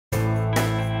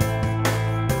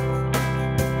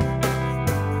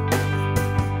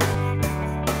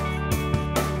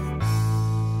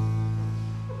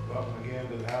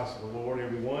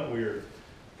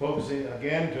focusing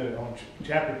again on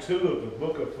chapter 2 of the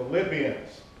book of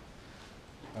Philippians.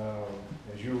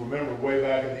 As you remember, way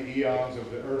back in the eons of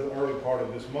the early part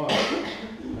of this month,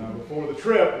 before the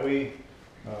trip, we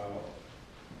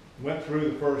went through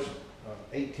the first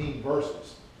 18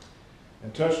 verses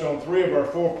and touched on 3 of our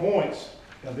 4 points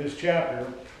of this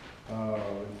chapter,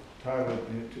 titled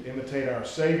To Imitate Our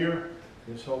Savior.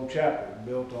 This whole chapter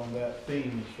built on that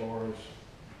theme as far as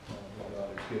what God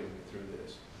has given me through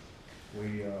this.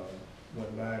 We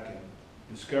went back and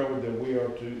discovered that we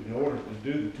are in order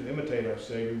to imitate our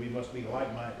Savior, we must be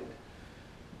like-minded.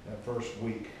 That first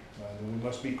week, we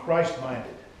must be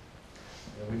Christ-minded.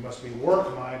 And we must be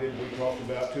work-minded. We talked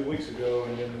about 2 weeks ago,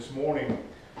 and then this morning,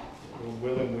 Lord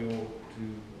willing, we will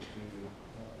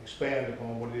expand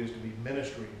upon what it is to be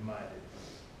ministry-minded.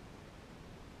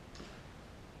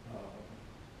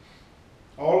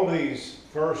 All of these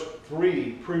first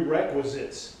 3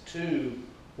 prerequisites to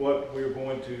what we're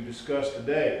going to discuss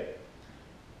today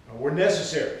were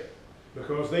necessary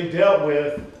because they dealt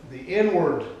with the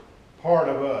inward part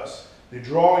of us. The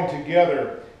drawing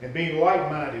together and being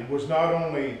like-minded was not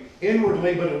only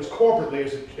inwardly, but it was corporately,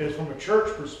 as from a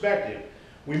church perspective.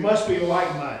 We must be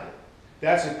like-minded.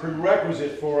 That's a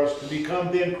prerequisite for us to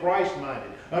become then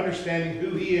Christ-minded, understanding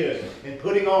who He is and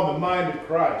putting on the mind of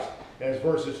Christ, as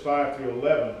verses 5 through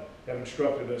 11 have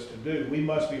instructed us to do. We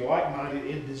must be like-minded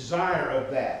in desire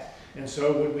of that. And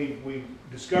so when we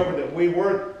discovered that we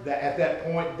were at that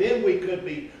point, then we could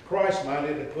be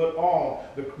Christ-minded and put on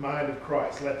the mind of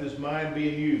Christ. Let this mind be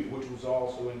in you, which was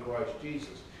also in Christ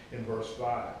Jesus, in verse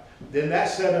 5. Then that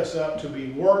set us up to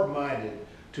be work-minded,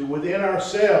 to within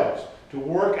ourselves, to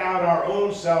work out our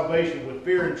own salvation with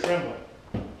fear and trembling.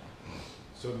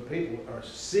 So the people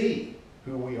see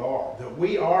who we are, that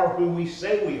we are who we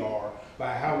say we are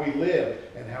by how we live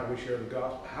and how we share the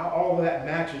gospel, how all of that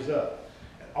matches up.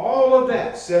 All of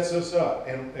that sets us up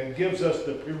and gives us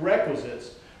the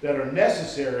prerequisites that are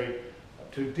necessary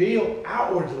to deal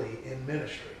outwardly in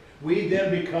ministry. We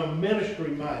then become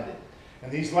ministry-minded.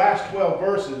 And these last 12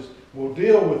 verses will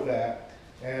deal with that.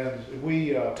 And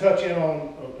we touch in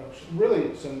on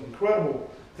really some incredible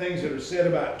things that are said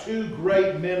about 2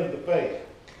 great men of the faith,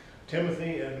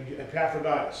 Timothy and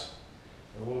Epaphroditus.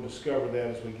 And we'll discover that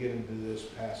as we get into this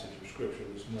passage of Scripture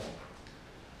this morning.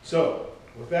 So,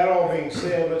 with that all being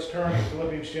said, let's turn to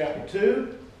Philippians chapter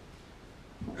 2,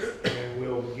 and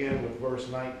we'll begin with verse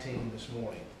 19 this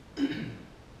morning.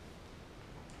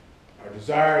 Our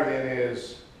desire then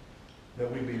is that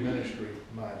we be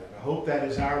ministry-minded. I hope that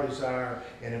is our desire,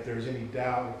 and if there's any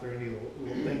doubt, if there's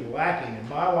anything lacking in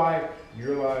my life, in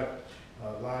your life,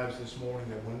 lives this morning,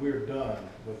 that when we're done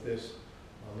with this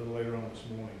a little later on this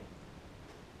morning,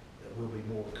 that we'll be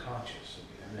more conscious of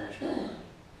the ministry.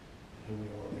 Who we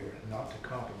are there, not to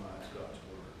compromise God's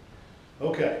word.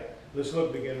 Okay, let's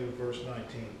look beginning with verse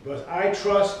 19. But I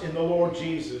trust in the Lord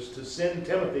Jesus to send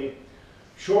Timothy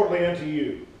shortly unto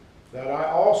you, that I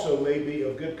also may be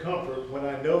of good comfort when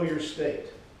I know your state.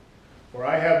 For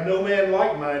I have no man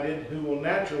like-minded who will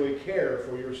naturally care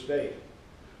for your state.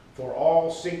 For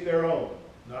all seek their own,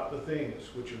 not the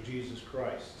things which are Jesus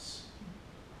Christ's.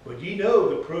 But ye know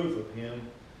the proof of him,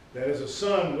 that as a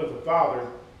son with a father,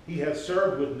 he hath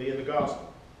served with me in the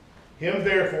gospel. Him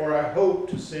therefore I hope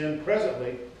to send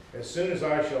presently, as soon as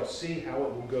I shall see how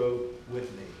it will go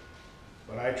with me.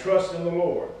 But I trust in the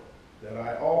Lord, that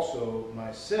I also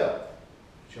myself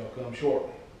shall come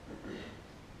shortly.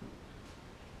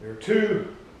 There are 2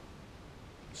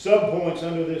 subpoints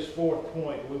under this 4th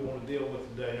point we want to deal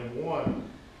with today. Number 1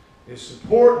 is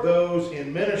support those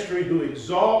in ministry who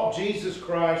exalt Jesus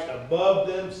Christ above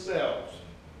themselves.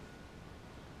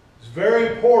 It's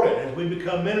very important as we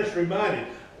become ministry-minded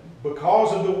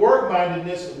because of the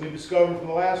work-mindedness that we discovered from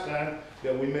the last time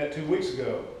that we met 2 weeks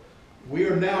ago. We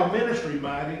are now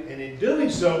ministry-minded, and in doing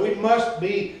so, we must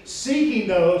be seeking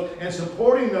those and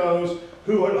supporting those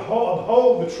who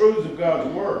uphold the truths of God's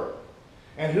Word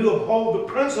and who uphold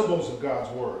the principles of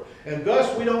God's Word. And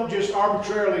thus, we don't just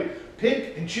arbitrarily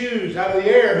pick and choose out of the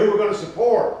air who we're going to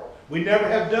support. We never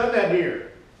have done that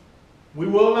here. We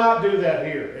will not do that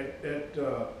here at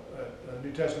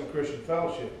New Testament Christian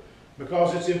Fellowship,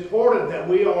 because it's important that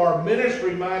we are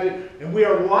ministry-minded and we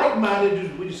are like-minded,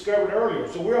 as we discovered earlier.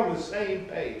 So we're on the same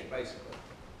page, basically.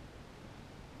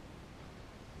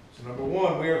 So number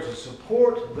 1, we are to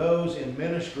support those in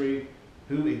ministry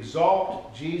who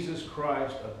exalt Jesus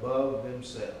Christ above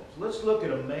themselves. Let's look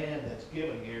at a man that's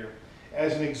given here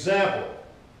as an example.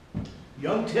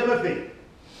 Young Timothy,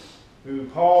 who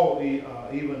Paul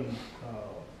even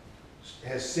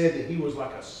has said that he was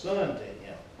like a son to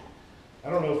him. I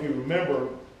don't know if you remember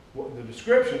what the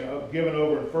description given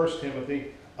over in 1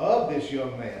 Timothy of this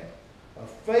young man, a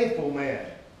faithful man,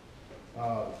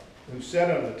 who sat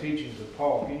under the teachings of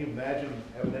Paul. Can you imagine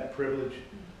having that privilege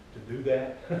to do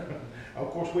that? Of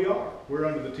course we are. We're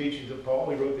under the teachings of Paul.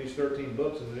 He wrote these 13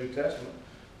 books in the New Testament.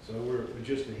 So we're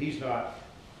just, he's not,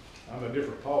 I'm a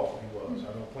different Paul than he was.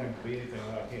 I don't claim to be anything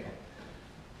like him.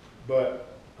 But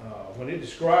when it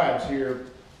describes here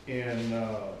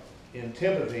in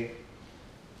Timothy,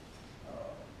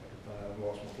 I've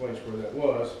lost my place where that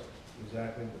was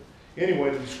exactly. But anyway,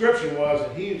 the description was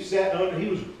that he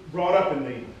was brought up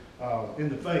in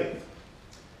the faith.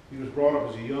 He was brought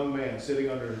up as a young man, sitting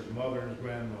under his mother and his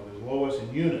grandmother, Lois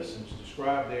and Eunice, and it's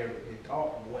described there. He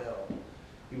talked well.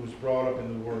 He was brought up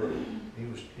in the Word.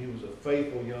 He was a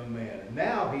faithful young man, and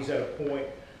now he's at a point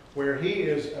where he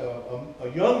is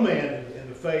a young man in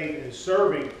the faith and is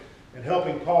serving and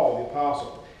helping Paul, the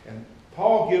apostle. And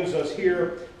Paul gives us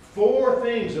here 4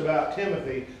 things about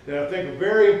Timothy that I think are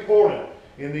very important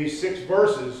in these 6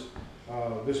 verses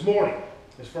this morning,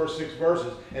 his first 6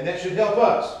 verses. And that should help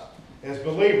us as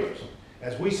believers,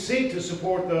 as we seek to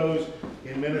support those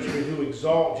in ministry who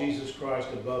exalt Jesus Christ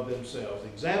above themselves.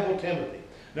 Example, Timothy.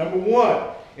 Number 1,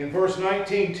 in verse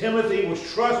 19, Timothy was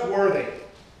trustworthy.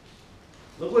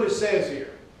 Look what it says here.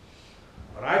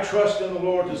 But I trust in the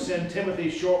Lord to send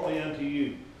Timothy shortly unto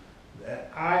you,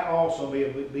 that I also may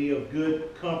be of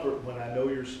good comfort when I know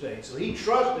your state. So he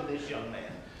trusted this young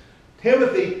man.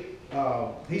 Timothy,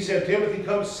 he said, Timothy,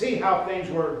 come see how things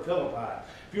were in Philippi.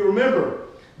 If you remember,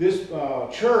 this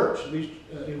church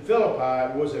in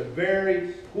Philippi was a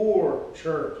very poor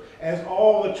church, as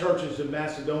all the churches in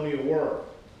Macedonia were.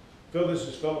 This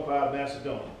is Philippi,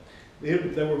 Macedonia.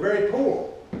 They were very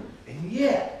poor. And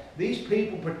yet, these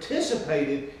people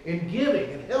participated in giving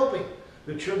and helping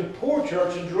the poor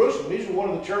church in Jerusalem. These are one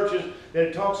of the churches that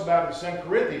it talks about in 2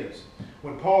 Corinthians,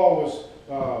 when Paul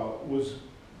was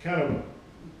kind of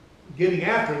getting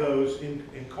after those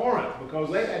in Corinth because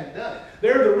they hadn't done it.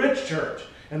 They're the rich church.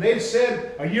 And they'd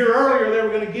said a year earlier they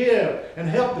were going to give and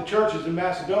help the churches in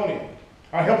Macedonia.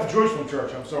 Or help the Jerusalem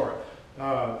church, I'm sorry.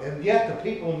 And yet the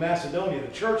people in Macedonia,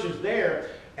 the churches there,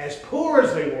 as poor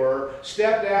as they were,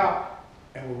 stepped out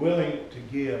and were willing to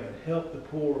give and help the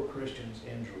poor Christians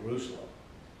in Jerusalem.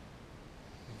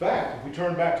 In fact, if we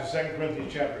turn back to 2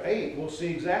 Corinthians chapter 8, we'll see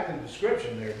exactly the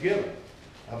description there given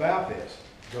about this.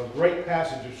 The great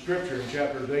passage of Scripture in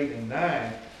chapters 8 and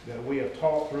 9 that we have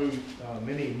taught through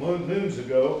many moons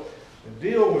ago that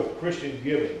deal with Christian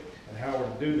giving and how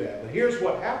we're to do that. But here's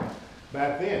what happened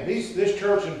back then. This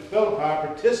church in Philippi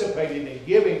participated in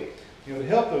giving, to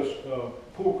help those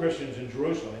poor Christians in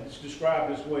Jerusalem. And it's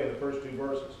described this way in the first 2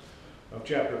 verses of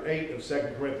chapter 8 of 2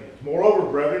 Corinthians. Moreover,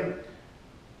 brethren,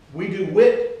 we do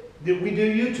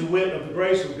you to wit of the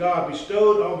grace of God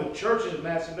bestowed on the churches of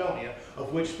Macedonia,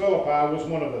 of which Philippi was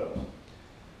one of those.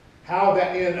 How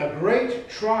that in a great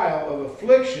trial of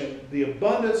affliction, the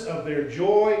abundance of their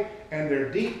joy and their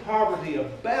deep poverty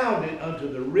abounded unto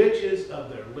the riches of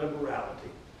their liberality.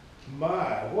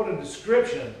 My, what a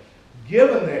description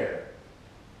given there.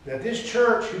 That this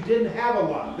church, who didn't have a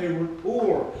lot, they were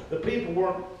poor. The people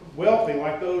weren't wealthy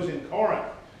like those in Corinth.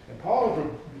 And Paul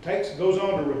goes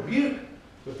on to rebuke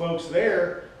the folks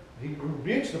there. He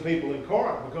rebukes the people in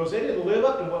Corinth because they didn't live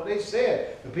up to what they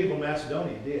said. The people in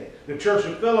Macedonia did. The church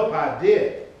of Philippi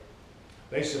did.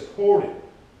 They supported.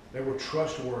 They were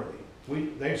trustworthy.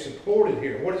 They supported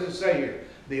here. What does it say here?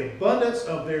 The abundance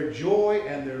of their joy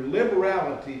and their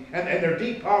liberality and their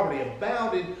deep poverty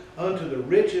abounded unto the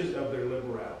riches of their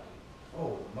liberality.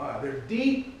 Oh my, their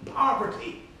deep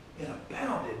poverty, it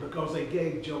abounded because they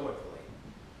gave joyfully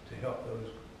to help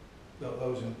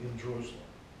those in Jerusalem.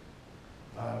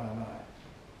 My.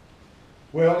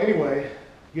 Well, anyway,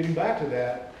 getting back to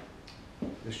that,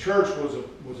 this church was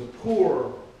a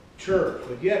poor church,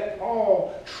 but yet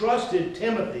Paul trusted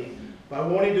Timothy by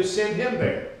wanting to send him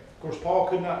there. Of course, Paul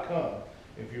could not come.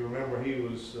 If you remember, he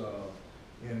was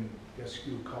in, I guess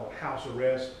you would call it house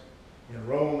arrest in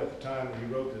Rome at the time that he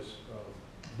wrote this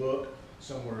book,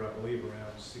 somewhere I believe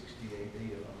around 60 AD,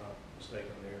 if I'm not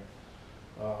mistaken there.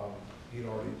 He'd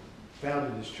already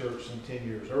founded this church some 10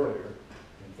 years earlier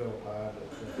in Philippi,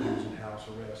 but he was in house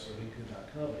arrest, so he could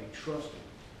not come, but he trusted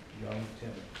young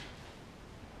Timothy.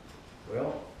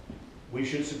 Well, we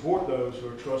should support those who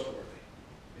are trustworthy.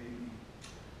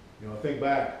 Think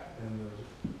back in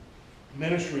the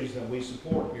ministries that we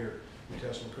support here at New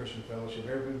Testament Christian Fellowship,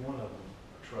 every one of them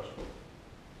are trustworthy.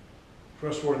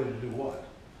 Trustworthy to do what?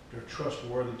 They're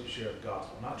trustworthy to share the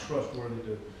gospel, not trustworthy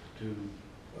to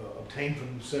obtain for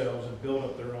themselves and build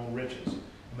up their own riches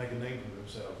and make a name for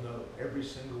themselves. No, every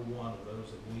single one of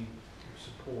those that we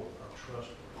support are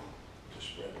trustworthy to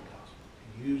spread the gospel.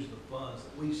 to use the funds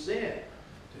that we send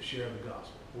to share the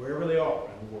gospel, wherever they are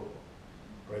in the world.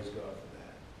 Praise God for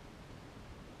that.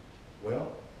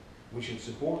 Well, we should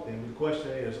support them. The question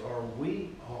is, are we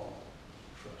all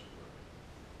trustworthy?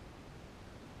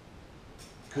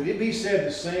 Could it be said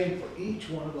the same for each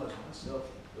one of us, myself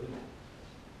included?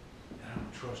 And I'm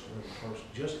a trustworthy person,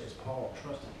 just as Paul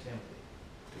trusted Timothy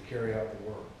to carry out the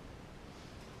work.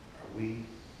 Are we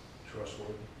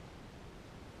trustworthy?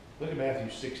 Look at Matthew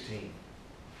 16.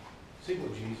 See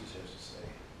what Jesus has to say.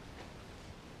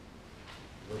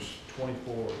 Verse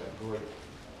 24 of that great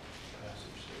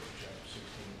passage there, chapter 16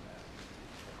 of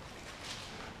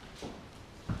Matthew.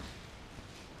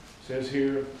 It says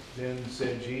here, then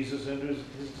said Jesus unto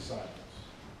his disciples,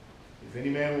 if any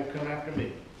man will come after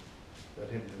me, let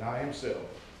him deny himself,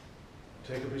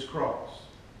 take up his cross,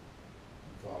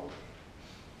 and follow me.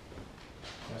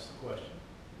 That's the question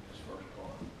in this first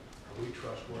part. Are we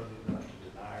trustworthy enough to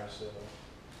deny ourselves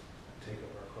and take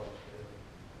up our cross daily?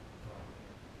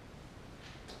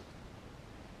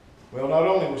 Well, not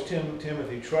only was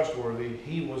Timothy trustworthy,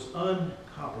 he was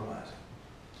uncompromising.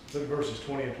 Look at verses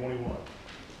 20 and 21.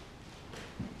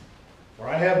 For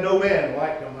I have no man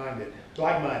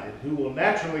like-minded, who will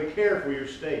naturally care for your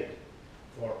state,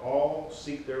 for all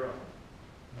seek their own,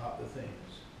 not the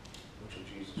things which are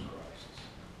Jesus Christ's.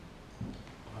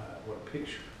 What a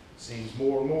picture. It seems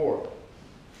more and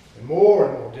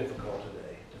more difficult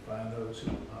today to find those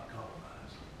who will not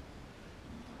compromise.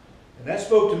 And that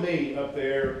spoke to me up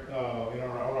there on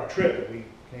our trip that we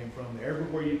came from.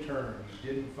 Everywhere you turned,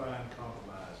 you didn't find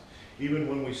compromise. Even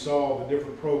when we saw the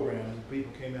different programs and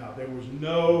people came out, there was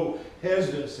no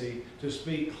hesitancy to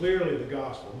speak clearly the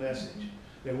gospel message.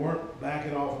 They weren't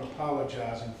backing off and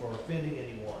apologizing for offending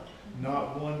anyone.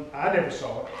 Not one. I never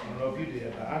saw it. I don't know if you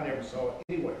did, but I never saw it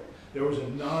anywhere. There was a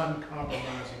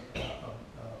non-compromising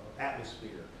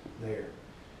atmosphere there.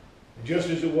 And just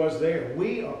as it was there,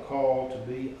 we are called to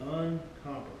be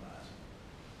uncompromising.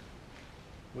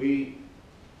 We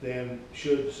then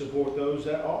should support those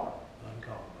that are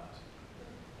uncompromising.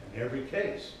 In every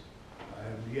case.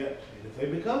 And if they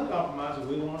become compromising,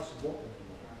 we will not support them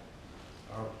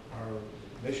anymore. Our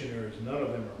missionaries, none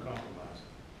of them are compromising.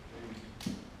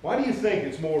 Why do you think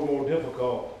it's more and more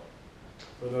difficult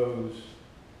for those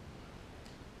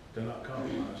to not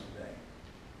compromise today?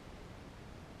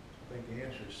 I think the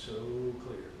answer is so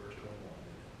clear, verse 21.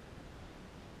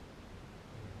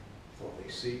 For they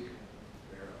seek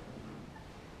their own.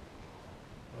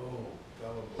 Oh,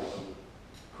 fellow beloved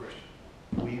Christian,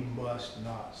 we must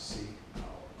not seek our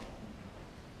own.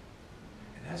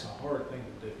 And that's a hard thing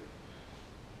to do.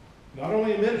 Not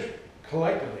only in ministry,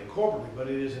 collectively, corporately, but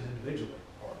it is an individually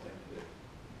hard thing to do.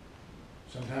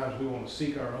 Sometimes we want to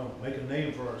seek our own, make a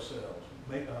name for ourselves,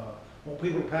 want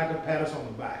people to pat us on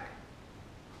the back,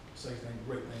 say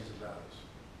great things about us.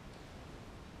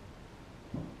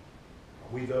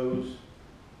 Are we those,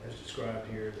 as described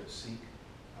here, that seek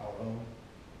our own?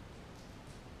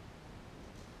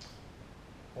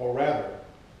 Or rather,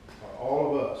 are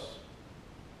all of us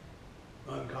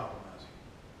uncompromising?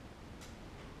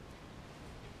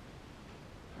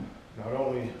 Not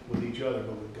only with each other,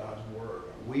 but with God's Word.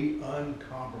 Are we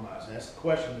uncompromising? That's the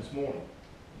question this morning.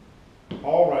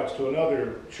 Paul writes to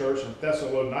another church in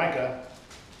Thessalonica,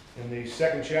 in the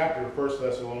 2nd chapter of 1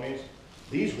 Thessalonians,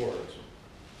 these words.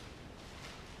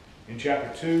 In chapter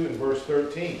 2 and verse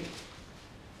 13,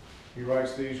 he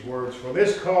writes these words, for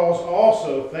this cause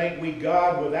also thank we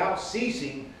God without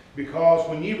ceasing, because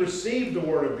when ye received the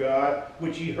word of God,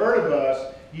 which ye heard of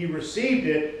us, ye received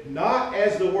it not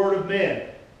as the word of men,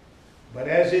 but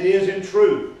as it is in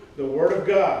truth, the word of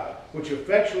God, which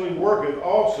effectually worketh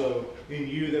also in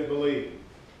you that believe.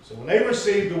 So when they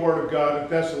received the word of God in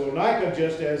Thessalonica,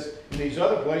 just as in these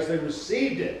other places, they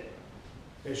received it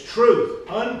as truth,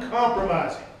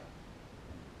 uncompromising.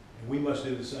 And we must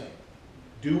do the same.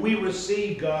 Do we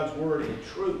receive God's word in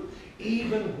truth,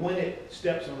 even when it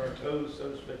steps on our toes, so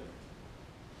to speak?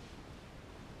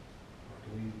 Or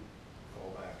do we fall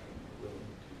back and be willing to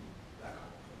back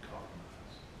off and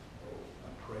compromise? Oh, I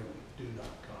pray we do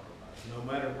not compromise, no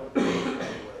matter what comes our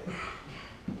way.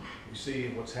 We see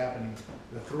what's happening,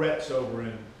 the threats over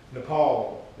in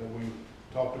Nepal that we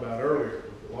talked about earlier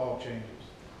with the law changes.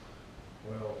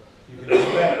 Well, you can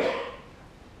expect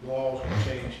laws will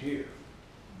change here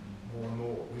more and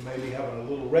more. We may be having a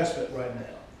little respite right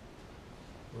now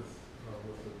with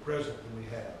the president that we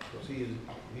have, because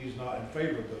he's not in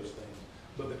favor of those things.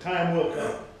 But the time will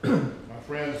come. My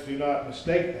friends, do not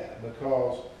mistake that,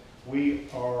 because we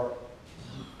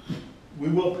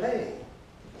will pay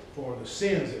for the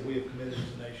sins that we have committed as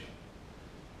a nation.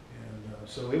 And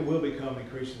So it will become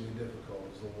increasingly difficult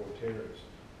as the Lord tarries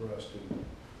for us to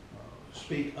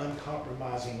speak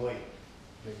uncompromisingly.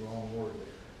 Big wrong word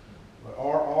there. But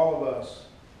are all of us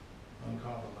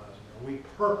uncompromising? Are we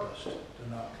purposed to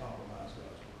not compromise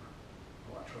God's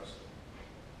word? Oh, I trust it.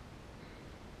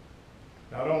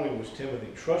 Not only was Timothy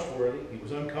trustworthy, he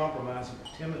was uncompromising,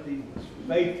 but Timothy was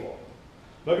faithful.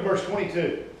 Look at verse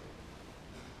 22.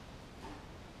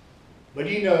 But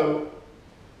ye know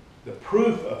the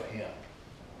proof of him,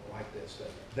 I like that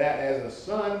statement, that as a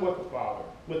son with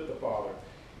the Father,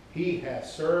 he hath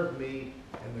served me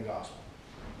in the gospel.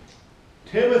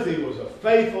 Timothy was a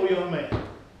faithful young man.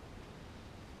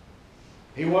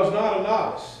 He was not a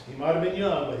novice. He might have been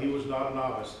young, but he was not a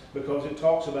novice, because it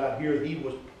talks about here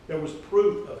there was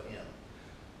proof of him.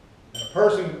 And a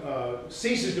person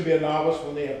ceases to be a novice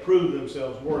when they have proved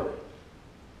themselves worthy.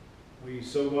 We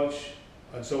so much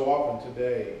and so often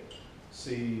today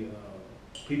see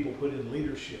people put in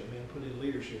leadership, men put in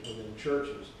leadership within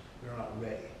churches. They're not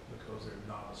ready because they're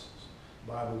novices.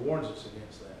 The Bible warns us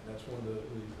against that. That's one of the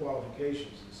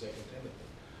qualifications in 2 Timothy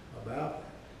about that,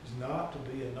 is not to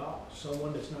be a novice,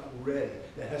 someone that's not ready,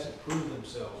 that hasn't proved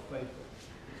themselves faithful.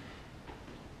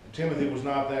 And Timothy was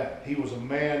not that. He was a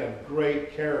man of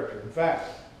great character. In fact,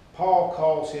 Paul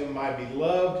calls him my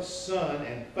beloved son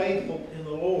and faithful in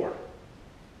the Lord.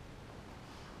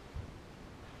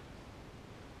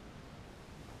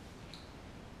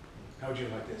 How would you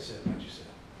like that said about yourself?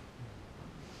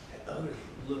 That others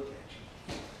look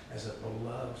at you as a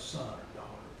beloved son or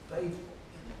daughter, faithful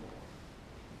in the Lord.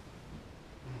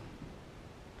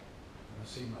 And I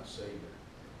see my Savior.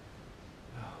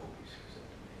 I hope he says that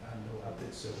to me. I know I've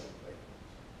been so unfaithful.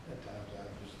 At times it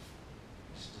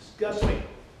just disgusts me,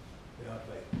 the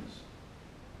unfaithfulness.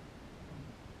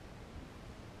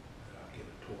 And I'll give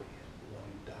it toward you, the one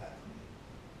who died for me.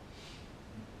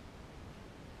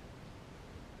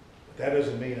 But that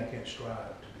doesn't mean I can't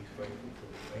strive to be faithful for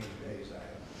the remaining days I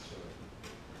have to serve.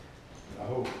 And I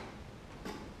hope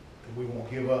that we won't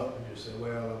give up and just say,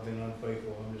 well, I've been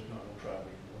unfaithful, I'm just not going to try to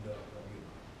be one up. Don't give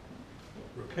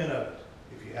up. Repent of it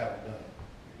if you haven't done it.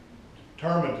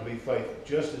 Determined to be faithful,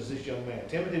 just as this young man.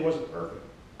 Timothy wasn't perfect,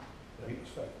 but he was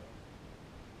faithful.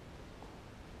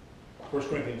 1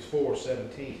 Corinthians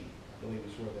 4:17, I believe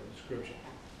is where that description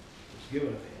is given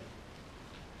of him.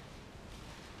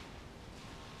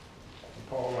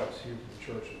 Paul writes here to the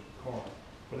church of Corinth,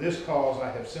 for this cause I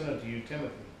have sent unto you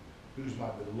Timothy, who is my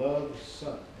beloved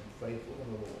son and faithful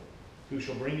in the Lord, who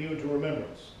shall bring you into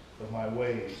remembrance of my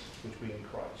ways which be in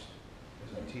Christ,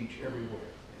 as I teach everywhere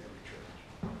in every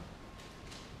church.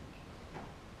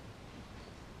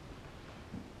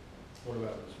 What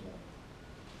about this morning?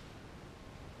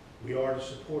 We are to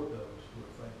support those who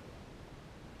are faithful,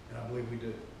 and I believe we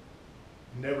do.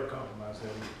 Never compromise that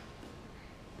either.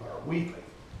 But are we faithful?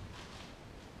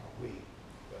 We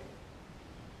faithful.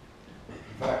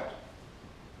 In fact,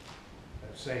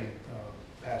 that same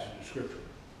passage of Scripture,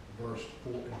 verse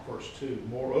 4 and verse 2,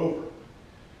 moreover,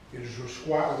 it is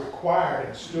required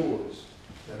in stewards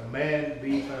that a man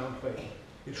be found faithful.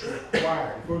 It's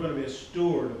required. If we're going to be a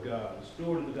steward of God, a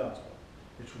steward of the gospel,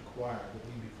 it's required that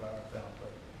we be found faithful.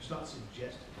 It's not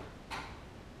suggested.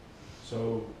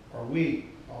 So, are we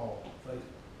all faithful?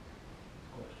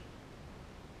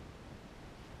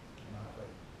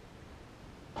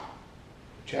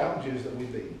 Challenge is that we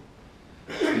be.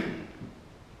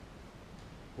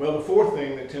 Well, the fourth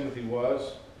thing that Timothy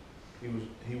was,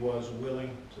 he was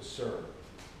willing to serve.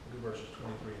 Look at verses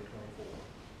 23 and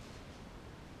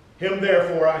 24. Him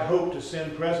therefore I hope to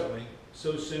send presently,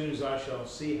 so soon as I shall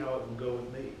see how it will go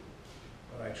with me.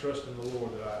 But I trust in the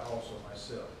Lord that I also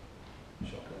myself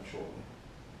shall come shortly.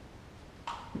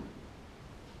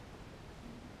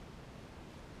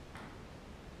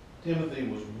 Timothy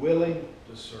was willing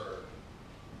to serve.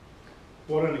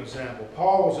 What an example.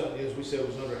 Paul was, as we said,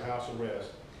 was under house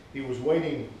arrest. He was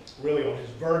waiting really on his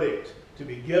verdict to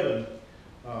be given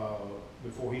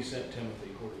before he sent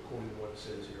Timothy, according to what it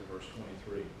says here, verse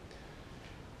 23.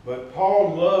 But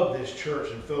Paul loved this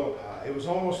church in Philippi. It was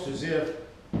almost as if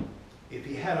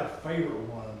he had a favorite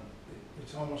one,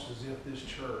 it's almost as if this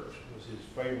church was his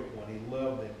favorite one. He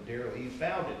loved them dearly. He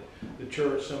founded the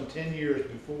church some 10 years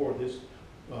before this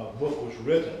book was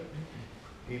written.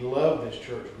 He loved this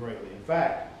church greatly. In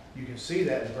fact, you can see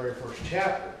that in the very first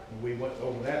chapter. We went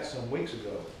over that some weeks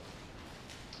ago.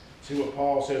 See what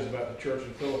Paul says about the church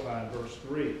in Philippi in verse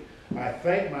 3. I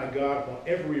thank my God upon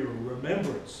every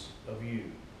remembrance of you,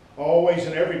 always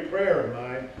in every prayer of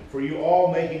mine, for you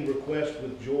all making request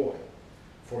with joy,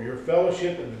 for your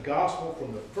fellowship in the gospel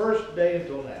from the first day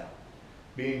until now,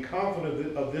 being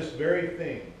confident of this very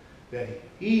thing, that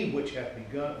he which hath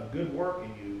begun a good work in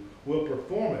you will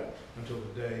perform it until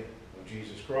the day of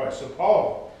Jesus Christ. So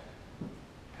Paul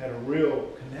had a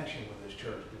real connection with his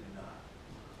church, did he not?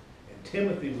 And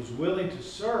Timothy was willing to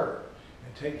serve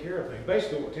and take care of things.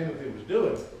 Basically what Timothy was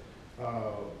doing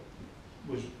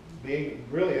was being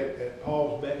really at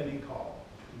Paul's beckoning call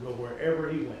to go wherever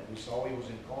he went. We saw he was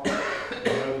in Corinth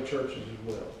and other churches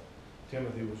as well.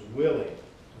 Timothy was willing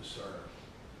to serve.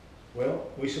 Well,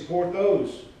 we support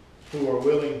those who are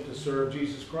willing to serve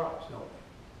Jesus Christ, don't we?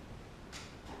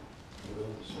 We're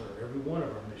willing to serve. Every one of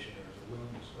our missionaries are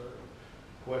willing to serve.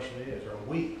 The question is, are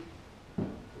we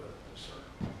willing to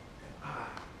serve? Am I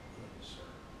willing to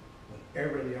serve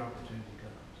whenever the opportunity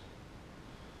comes?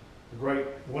 The great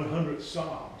 100th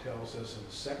Psalm tells us in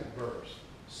the second verse,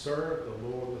 serve the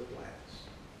Lord with gladness.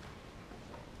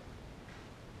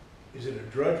 Is it a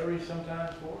drudgery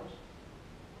sometimes for us?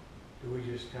 Do we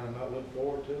just kind of not look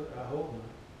forward to it? I hope not.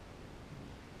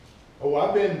 Oh,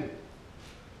 I've been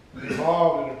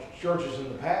involved in churches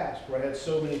in the past where I had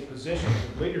so many positions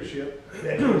of leadership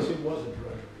that yes, it was a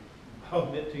drudgery. I'll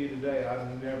admit to you today,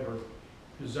 I've never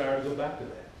desired to go back to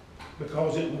that.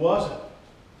 Because it wasn't.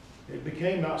 It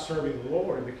became not serving the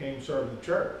Lord, it became serving the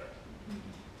church.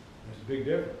 There's a big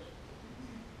difference.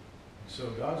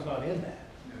 So God's not in that.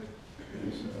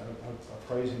 So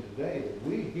I praise Him today that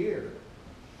we here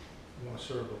want to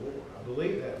serve the Lord. I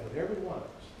believe that with every one of us.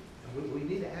 And we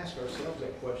need to ask ourselves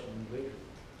that question in leadership.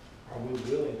 Are we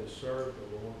willing to serve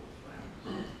the Lord with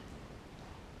gladness?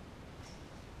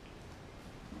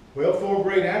 Well, 4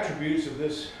 great attributes of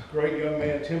this great young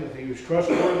man, Timothy. He was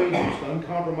trustworthy, he was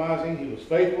uncompromising, he was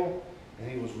faithful, and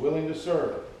he was willing to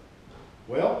serve.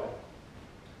 Well,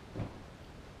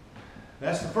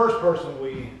 that's the first person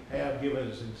we have given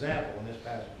as an example in this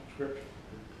passage of Scripture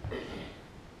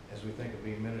as we think of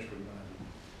being ministry-minded.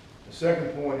 The second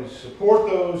point is support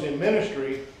those in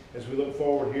ministry, as we look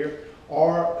forward here,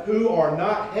 who are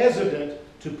not hesitant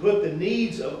to put the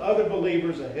needs of other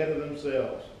believers ahead of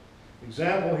themselves. The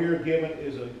example here given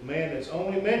is a man that's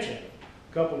only mentioned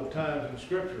a couple of times in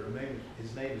Scripture.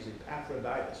 His name is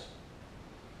Epaphroditus.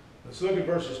 Let's look at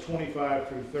verses 25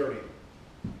 through 30.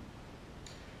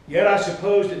 Yet I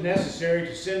supposed it necessary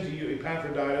to send to you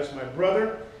Epaphroditus, my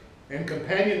brother and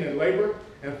companion in labor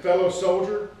and fellow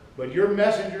soldier, but your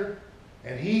messenger,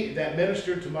 and he that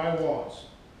ministered to my wants.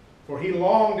 For he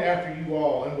longed after you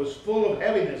all, and was full of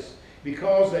heaviness,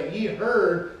 because that ye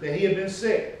heard that he had been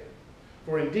sick.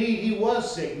 For indeed he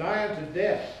was sick, nigh unto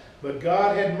death. But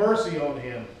God had mercy on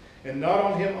him, and not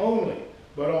on him only,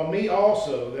 but on me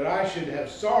also, that I should have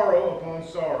sorrow upon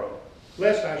sorrow,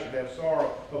 lest I should have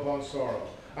sorrow upon sorrow.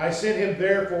 I sent him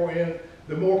therefore in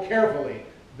the more carefully,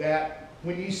 that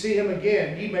when ye see him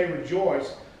again, ye may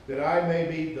rejoice, that I may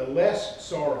be the less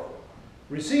sorrowful.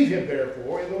 Receive him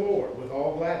therefore in the Lord with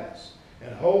all gladness,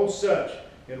 and hold such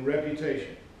in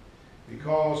reputation.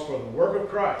 Because for the work of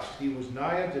Christ he was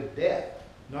nigh unto death,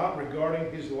 not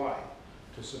regarding his life,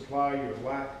 to supply your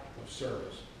lack of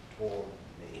service toward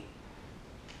me.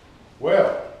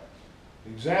 Well,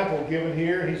 the example given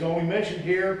here, he's only mentioned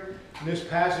here in this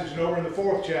passage and over in the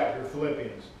 4th chapter of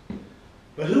Philippians.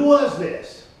 But who was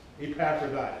this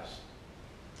Epaphroditus?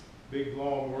 Big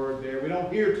long word there. We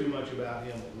don't hear too much about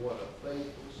him, but what a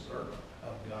faithful servant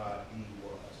of God he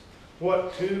was.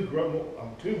 What two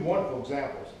wonderful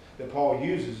examples that Paul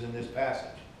uses in this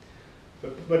passage.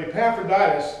 But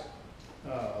Epaphroditus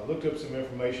looked up some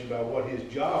information about what his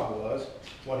job was,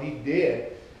 what he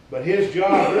did. But his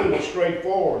job really was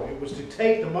straightforward. It was to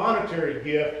take the monetary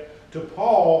gift to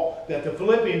Paul that the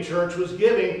Philippian church was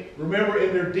giving, remember,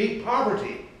 in their deep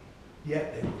poverty.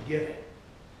 Yet they were giving.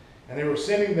 And they were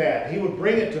sending that. He would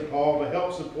bring it to Paul to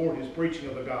help support his preaching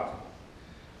of the gospel.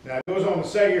 Now, it goes on to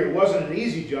say here, it wasn't an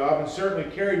easy job and certainly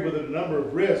carried with it a number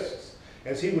of risks,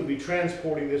 as he would be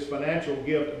transporting this financial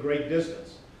gift a great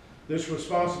distance. This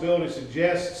responsibility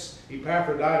suggests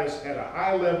Epaphroditus had a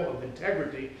high level of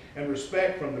integrity and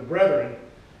respect from the brethren,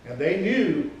 and they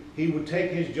knew he would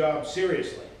take his job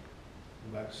seriously.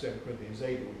 Back to 2 Corinthians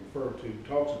 8 that we referred to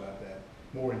talks about that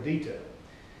more in detail.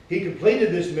 He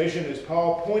completed this mission as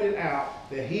Paul pointed out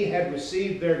that he had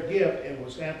received their gift and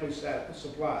was amply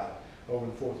supplied over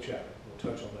the 4th chapter.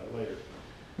 We'll touch on that later.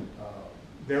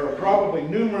 There are probably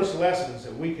numerous lessons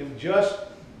that we can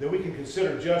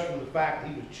consider just from the fact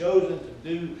that he was chosen to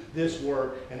do this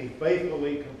work and he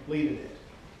faithfully completed it.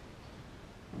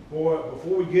 Boy,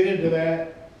 before we get into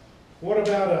that, what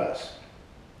about us?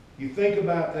 You think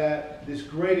about that, this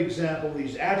great example,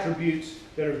 these attributes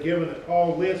that are given that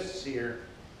Paul lists here.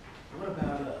 What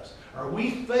about us? Are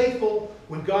we faithful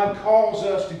when God calls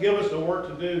us to give us the work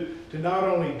to do, to not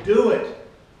only do it,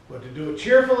 but to do it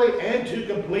cheerfully and to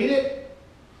complete it.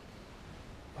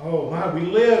 Oh my, we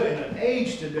live in an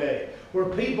age today where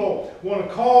people want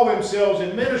to call themselves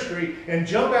in ministry and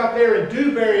jump out there and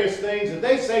do various things that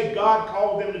they say God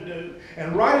called them to do.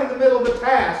 And right in the middle of the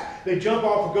task, they jump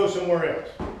off and go somewhere else.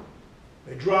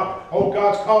 They drop it. Oh,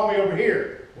 God's called me over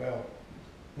here. Well,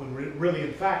 when really,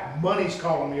 in fact, money's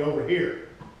calling me over here.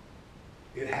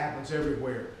 It happens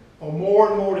everywhere. Oh, more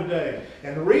and more today.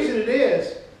 And the reason it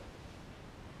is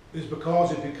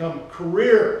because it become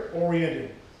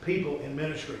career-oriented people in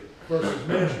ministry versus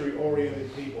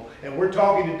ministry-oriented people. And we're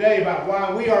talking today about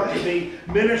why we are to be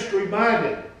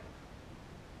ministry-minded.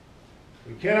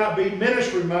 We cannot be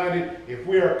ministry-minded if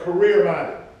we are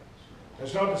career-minded.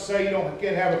 That's not to say you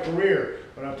can't have a career.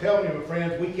 But I'm telling you, my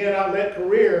friends, we cannot let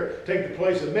career take the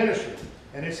place of ministry.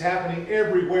 And it's happening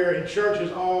everywhere in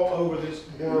churches all over this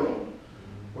world,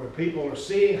 where people are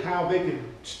seeing how they can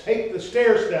take the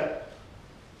stair step,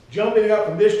 jumping up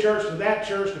from this church to that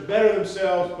church to better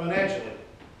themselves financially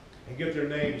and get their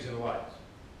names in lights.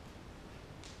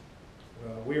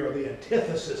 Well, we are the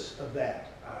antithesis of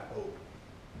that, I hope,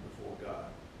 before God.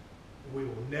 We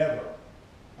will never,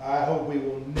 I hope we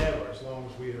will never, as long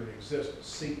as we are in existence,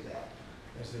 seek that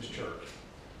as this church.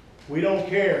 We don't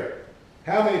care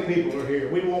how many people are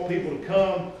here. We want people to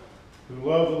come who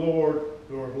love the Lord,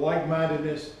 who are of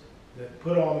like-mindedness, that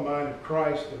put on the mind of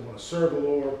Christ, that want to serve the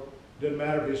Lord. It doesn't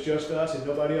matter if it's just us and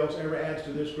nobody else ever adds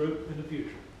to this group in the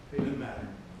future. It doesn't matter.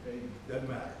 It doesn't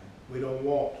matter. We don't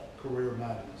want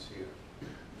career-mindedness here.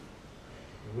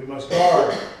 And we must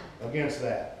guard against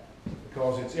that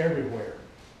because it's everywhere.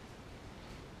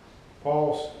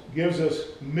 Paul gives us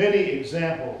many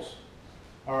examples,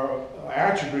 or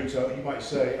attributes, you might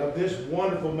say, of this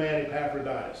wonderful man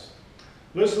Epaphroditus.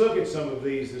 Let's look at some of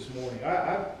these this morning.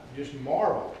 I just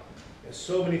marvel at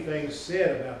so many things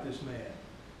said about this man.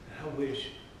 And I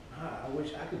wish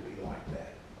I could be like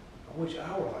that. I wish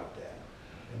I were like that.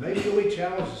 And maybe you'll be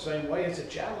challenged the same way. It's a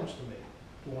challenge to me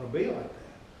to want to be like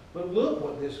that. But look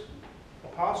what this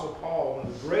Apostle Paul, one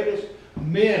of the greatest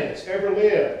men that's ever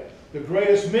lived, the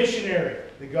greatest missionary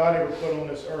that God ever put on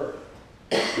this earth,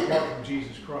 apart from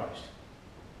Jesus Christ.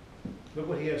 Look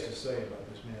what he has to say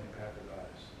about this man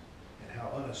Epaphroditus and how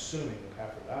unassuming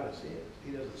Epaphroditus is.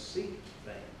 He doesn't seek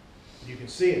fame. You can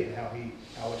see it in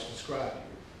how it's described here.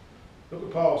 Look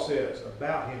what Paul says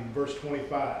about him in verse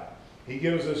 25. He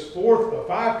gives us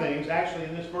five things actually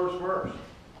in this first verse.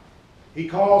 He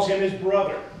calls him his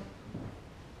brother.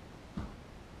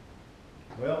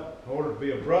 Well, in order to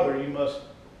be a brother, you must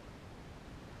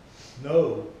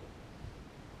know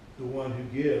the one who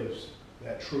gives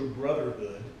that true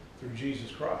brotherhood through Jesus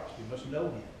Christ. You must know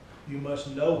him. You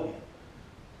must know him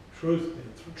truthfully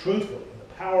in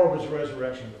the power of his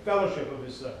resurrection, the fellowship of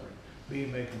his suffering,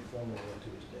 being made conformable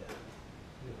unto his death.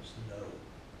 You must know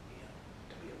him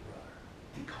to be a brother.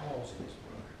 He calls him his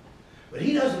brother. But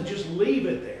he doesn't just leave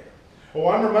it there. Oh,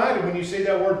 I'm reminded when you see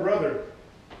that word brother,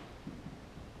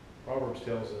 Proverbs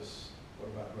tells us, what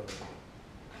about brotherhood?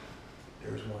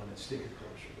 There's one that sticketh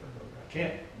closer to the brother. I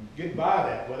can't get by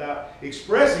that without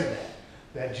expressing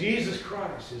that Jesus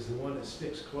Christ is the one that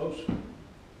sticks closer to the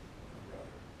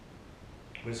brother.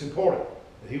 But it's important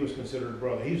that he was considered a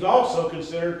brother. He's also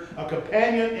considered a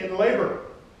companion in labor.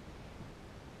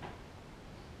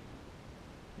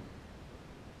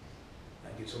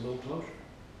 That gets a little closer.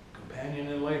 Companion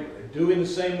in labor. They're doing the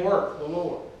same work for the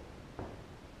Lord.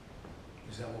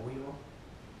 Is that what we are?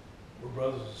 We're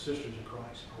brothers and sisters in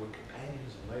Christ. Are we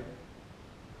companions in labor?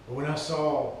 But when I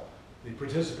saw the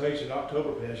participation in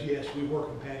Oktoberfest, yes, we were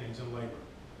companions in labor.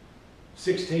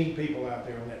 16 people out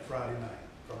there on that Friday night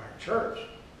from our church.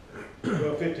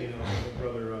 Well, 15 of us,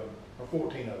 or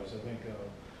 14 of us. I think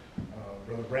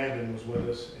Brother Brandon was with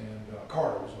us and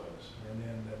Carter was with us. And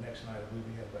then the next night, I believe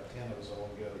we had about 10 of us all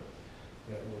together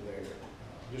that were there.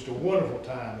 Just a wonderful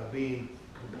time of being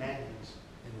companions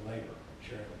in labor,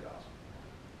 sharing the gospel.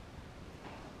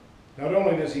 Not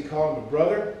only does he call him a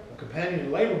brother, a companion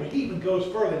in labor, but he even goes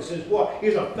further and says, what?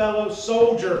 He's a fellow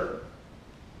soldier.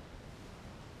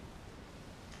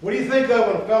 What do you think of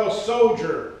when a fellow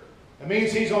soldier? It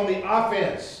means he's on the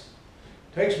offense.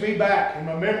 Takes me back in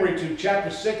my memory to chapter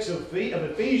 6 of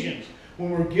Ephesians,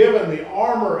 when we're given the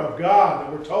armor of God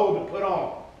that we're told to put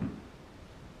on.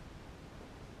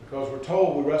 Because we're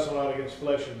told we wrestle not against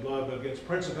flesh and blood, but against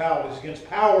principalities, against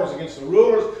powers, against the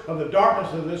rulers of the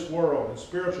darkness of this world, and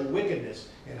spiritual wickedness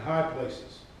in high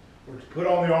places. We're to put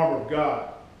on the armor of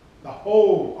God, the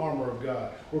whole armor of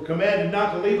God. We're commanded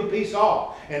not to leave a piece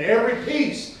off, and every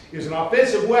piece is an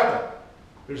offensive weapon.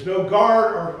 There's no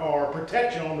guard or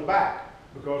protection on the back.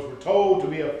 Because we're told to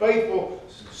be a faithful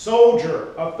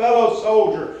soldier, a fellow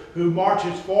soldier who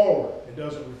marches forward and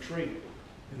doesn't retreat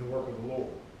in the work of the Lord.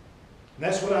 And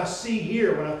that's what I see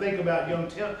here when I think about young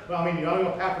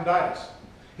Epaphroditus.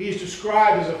 He is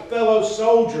described as a fellow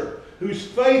soldier who's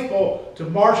faithful to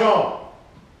march on.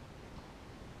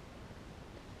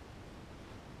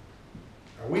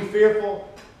 Are we fearful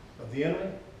of the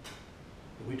enemy?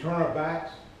 Do we turn our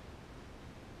backs?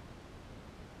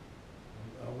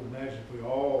 I would imagine if we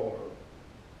all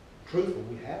are truthful,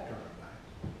 we have turned our backs.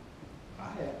 I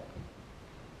have.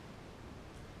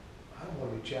 I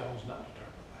want to be challenged not to turn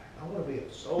my back. I want to be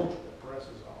a soldier that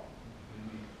presses on.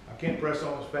 I can't press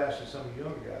on as fast as some of you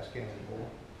younger guys can anymore,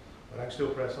 but I can still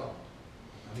press on.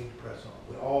 I need to press on.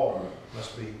 We all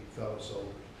must be fellow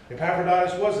soldiers.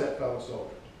 Epaphroditus was that fellow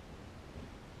soldier.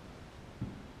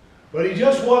 But he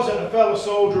just wasn't a fellow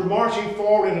soldier marching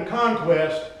forward in a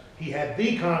conquest. He had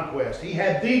the conquest. He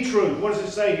had the truth. What does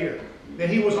it say here? That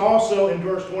he was also, in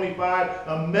verse 25,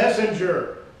 a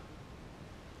messenger.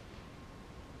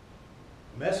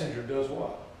 A messenger does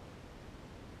what?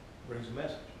 Brings a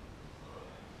message.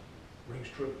 Brings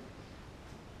truth.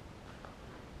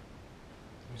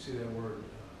 Let me see that word,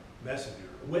 messenger,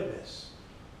 witness.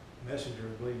 Messenger,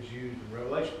 I believe, is used in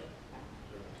Revelation.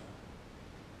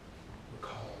 We're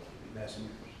called to be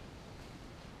messengers.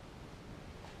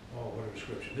 Oh, what a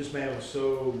description. This man was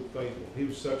so faithful. He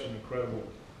was such an incredible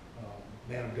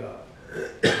man of God.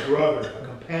 A brother, a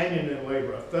companion in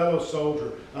labor, a fellow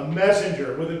soldier, a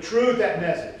messenger with the truth, that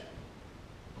message.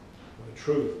 Well, the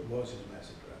truth was his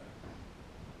message, right?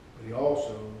 But he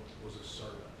also was a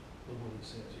servant. Look what it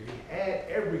says here. He had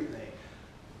everything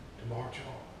to march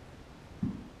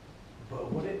on.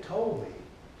 But what it told me,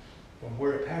 from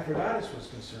where Epaphroditus was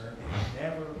concerned, it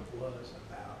never was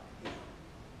about him.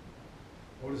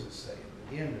 What does it say at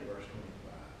the end of verse 25?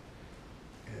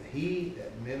 And he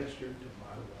that ministered to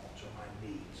my wants or my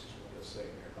needs, is what it's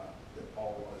saying there, about that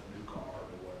Paul wanted a new car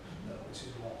or what. No, it's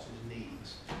his wants, his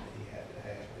needs that he had to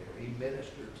have there. He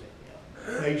ministered to him.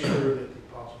 Made sure that the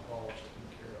Apostle Paul was taken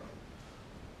care of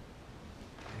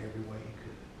in every way he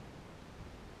could.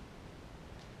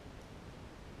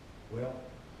 Well,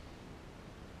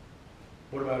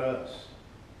 what about us?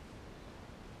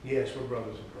 Yes, we're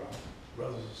brothers in Christ,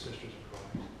 brothers and sisters in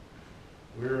Christ.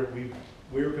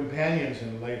 We're companions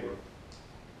in labor.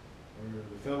 We're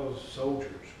the fellow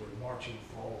soldiers. We're marching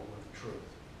forward with the truth.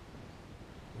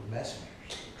 We're messengers of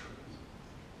the truth.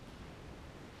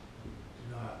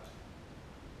 Do not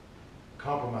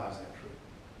compromise that truth.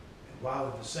 And while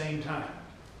at the same time,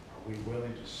 are we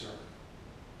willing to serve?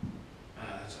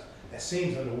 That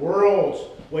seems, in the world's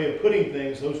way of putting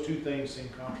things, those two things seem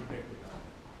contradictory.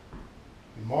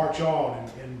 We march on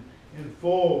in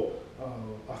full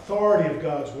authority of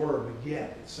God's word, but yet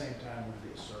at the same time we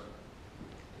be a servant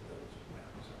to those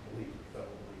around us, our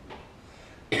fellow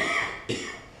believers.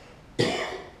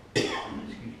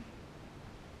 Excuse me.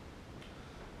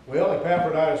 Well,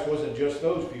 Epaphroditus wasn't just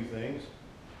those few things.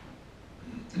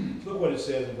 Look what it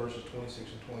says in verses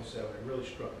 26 and 27. It really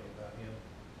struck me about him.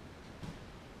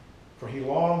 For he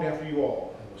longed after you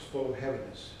all and was full of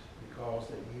heaviness because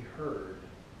that ye heard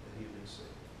that he had been sick.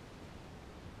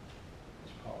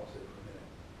 Let's pause there for a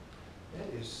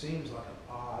minute. That seems like an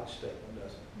odd statement,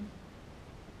 doesn't it?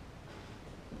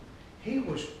 He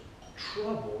was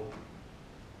troubled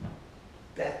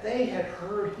that they had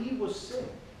heard he was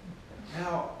sick.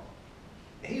 Now,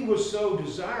 he was so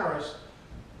desirous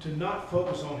to not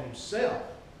focus on himself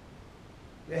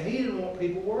that he didn't want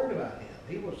people worried about him.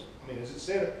 He was, as it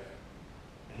said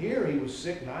here, he was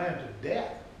sick nigh unto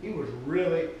death. He was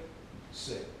really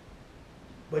sick.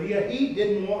 But yet he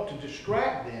didn't want to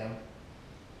distract them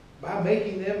by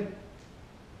making them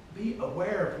be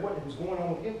aware of what was going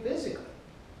on with him physically.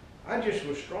 I just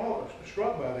was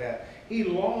struck by that. He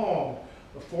longed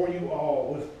for you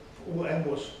all and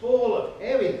was full of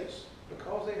heaviness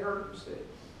because they heard him sick.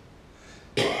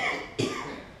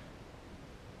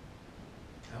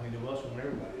 Of us want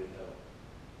everybody to know.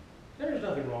 There's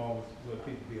nothing wrong with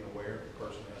people being aware if a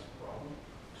person has a problem,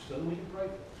 so that we can pray for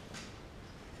them.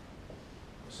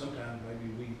 But sometimes maybe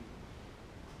we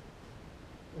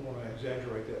want to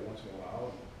exaggerate that once in a while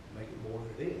and make it more than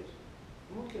it is.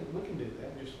 We can do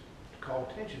that just to call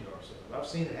attention to ourselves. I've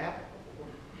seen it happen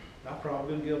before. I've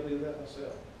probably been guilty of that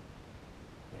myself.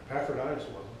 But Epaphroditus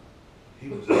wasn't. He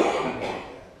was not like that.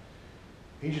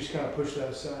 He just kind of pushed that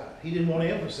aside. He didn't want to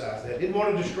emphasize that. He didn't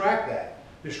want to distract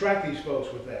these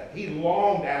folks with that. He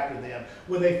longed after them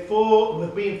with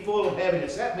being full of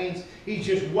heaviness. That means he's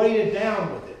just weighted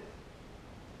down with it.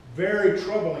 Very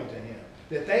troubling to him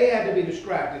that they had to be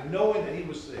distracted, knowing that he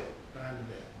was sick, dying to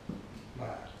death.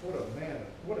 My, what a man of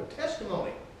what a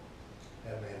testimony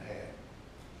that man had.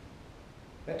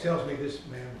 That tells me this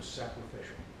man was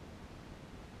sacrificial.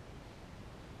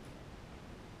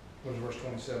 What does verse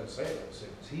 27 say about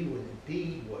sickness? He would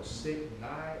indeed was sick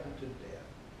nigh unto death,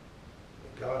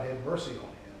 but God had mercy on him.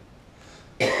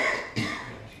 Excuse me.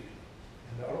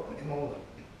 And not on him only,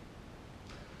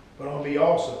 but on me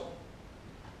also.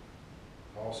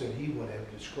 Paul said he would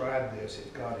have described this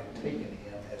if God had taken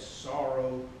him as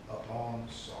sorrow upon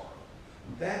sorrow.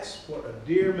 That's what a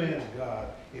dear man of God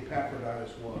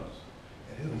Epaphroditus was,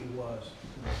 and who he was to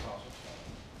the Apostle Paul.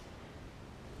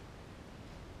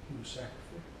 He was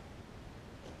sacrificial.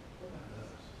 What about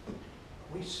us?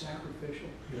 Are we sacrificial?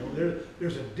 You know,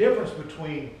 there's a difference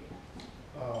between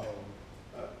a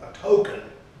token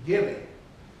giving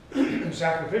and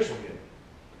sacrificial giving.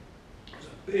 There's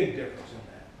a big difference in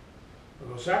that.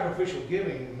 Because sacrificial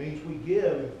giving means we give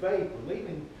in faith,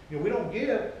 believing. You know, we don't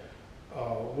give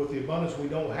with the abundance we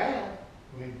don't have.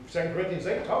 I mean, 2 Corinthians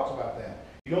 8 talks about that.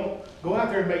 You don't go out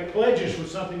there and make pledges for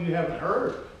something you haven't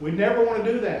heard. We never want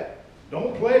to do that.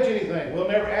 Don't pledge anything. We'll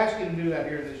never ask you to do that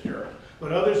here in this church.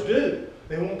 But others do.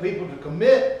 They want people to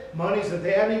commit monies that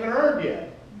they haven't even earned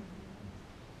yet.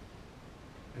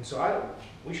 And so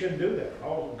we shouldn't do that.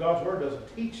 God's Word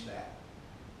doesn't teach that.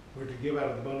 We're to give out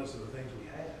of the abundance of the things we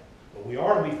have. But we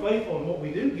are to be faithful in what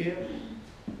we do give.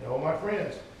 Now, my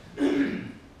friends,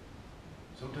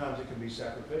 sometimes it can be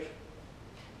sacrificial.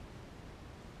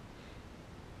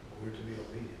 But we're to be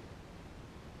obedient.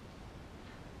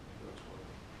 That's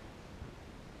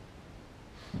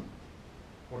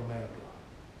what a man of God.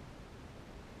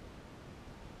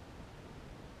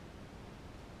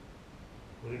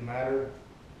 Would it matter?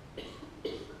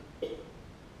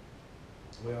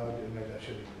 Well, maybe I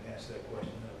shouldn't even ask that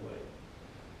question that way.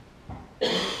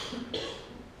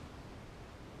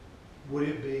 Would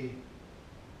it be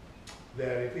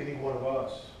that if any one of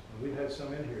us, and we've had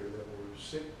some in here that were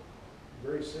sick,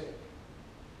 very sick,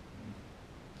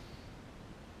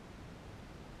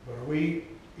 but are we,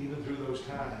 even through those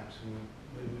times when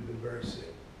maybe we've been very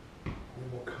sick, are we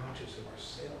more conscious of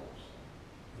ourselves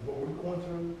and what we're going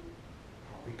through?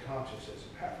 Are we conscious, as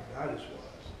Epaphroditus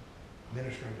was,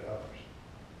 ministering to others?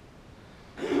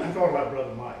 I thought about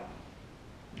Brother Mike.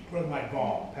 Brother Mike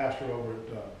Vaughn, pastor over at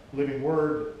Living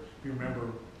Word. If you remember,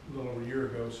 a little over a year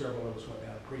ago, several of us went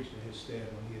down and preached in his stead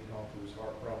when he had gone through his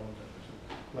heart problems and his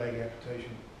leg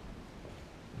amputation.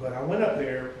 But I went up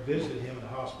there, visited him in the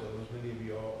hospital, as many of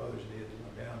you all others did that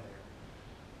went down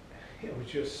there. It was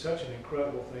just such an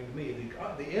incredible thing to me.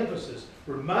 The emphasis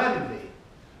reminded me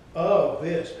of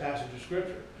this passage of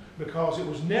Scripture, because it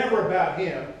was never about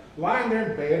him lying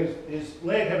there in bed, his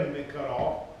leg having been cut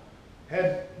off,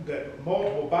 had that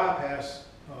multiple bypass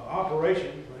operation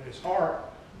in his heart.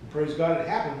 And praise God, it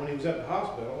happened when he was at the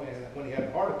hospital and when he had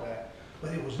a heart attack.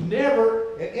 But it was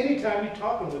never, at any time you're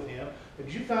talking with him,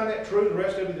 did you find that true? The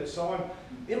rest of you that saw him,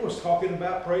 it was talking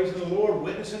about praising the Lord,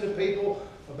 witnessing to people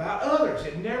about others.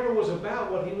 It never was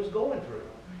about what he was going through.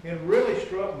 It really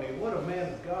struck me, what a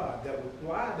man of God that would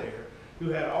lie there, who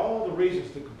had all the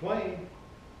reasons to complain,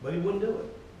 but he wouldn't do it.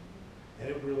 And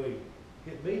it really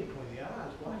hit me between the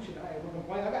eyes. Why should I ever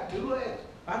complain? I got two legs.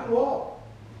 I can walk.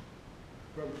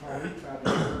 Brother Paul, he tried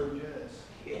to encourage us.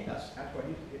 Yes. That's what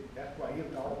he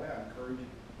was all about,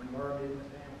 encouraging. When Laura did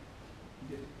with him,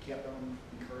 he just kept on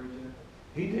encouraging her.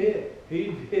 He did.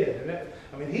 He did. And that,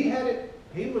 I mean, he had it.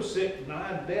 He was sick,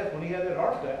 nigh to death when he had that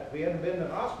heart attack. If he hadn't been in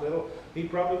the hospital, he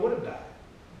probably would have died.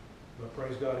 But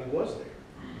praise God, he was there.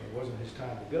 It wasn't his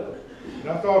time to go. And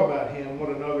I thought about him, what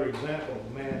another example of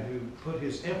a man who put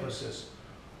his emphasis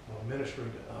on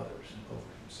ministering to others over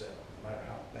himself, no matter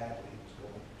how badly he was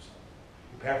going through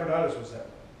something. Epaphroditus was that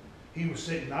way. He was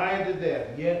sick nigh to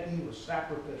death, yet he was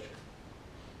sacrificial.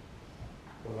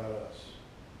 What about us?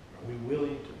 Are we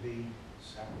willing to be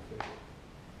sacrificial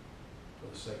for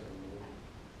the sake of the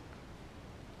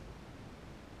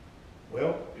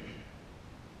Lord? Well,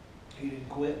 he didn't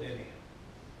quit, did he?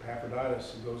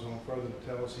 Epaphroditus goes on further to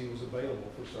tell us he was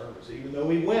available for service. Even though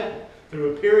he went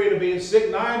through a period of being sick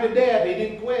nigh to death, he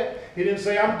didn't quit. He didn't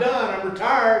say, I'm done, I'm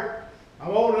retired, I'm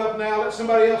old enough now, let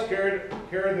somebody else carry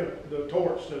the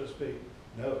torch, so to speak.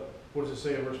 No. What does it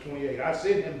say in verse 28? I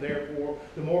send him therefore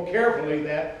the more carefully,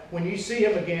 that when you see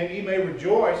him again, ye may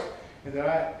rejoice, and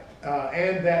that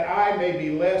I may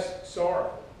be less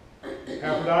sorrowful.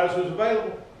 Epaphroditus was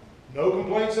available. No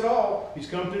complaints at all. He's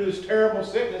come through this terrible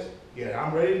sickness. Yeah,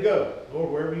 I'm ready to go.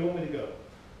 Lord, wherever you want me to go.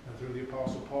 And through the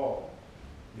Apostle Paul,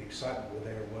 the excitement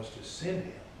there was to send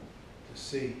him to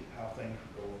see how things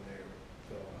were going there with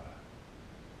Philippi.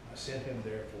 I sent him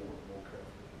therefore more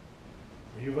carefully.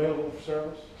 Are you available for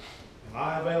service? Am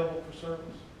I available for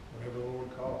service? whenever the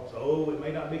Lord calls. Oh, it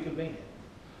may not be convenient.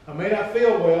 I may not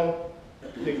feel well at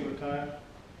a particular time.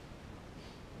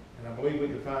 And I believe we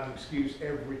can find an excuse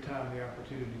every time the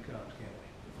opportunity comes, can't we?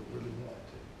 If we really want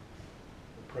to.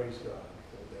 But praise God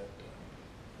for that,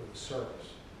 for the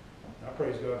service. And I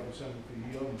praise God for some of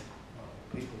you young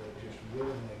people that just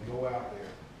willingly go out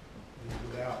there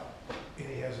without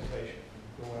any hesitation.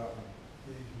 Go out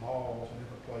in these malls and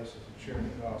different places and share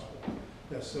the gospel.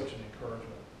 That's such an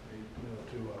encouragement,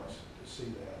 to us to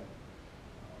see that.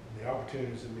 And the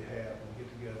opportunities that we have when we get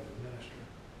together to minister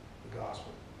the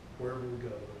gospel. Wherever we go,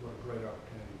 what a great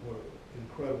opportunity, what an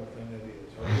incredible thing that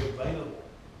is. Are we available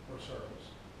for service?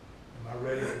 Am I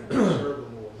ready to serve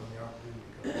the Lord when the opportunity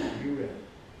comes? Are you ready?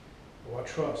 Well, I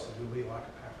trust that we'll be like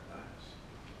Epaphroditus.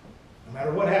 No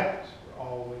matter what happens, we're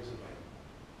always available.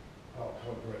 Oh,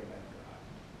 what a great man of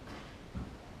God.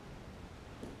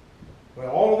 Well,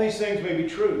 all of these things may be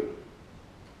true.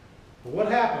 But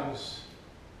what happens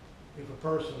if a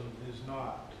person is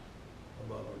not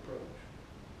above reproach?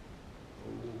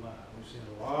 Oh my, we've seen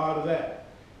a lot of that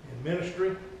in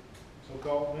ministry,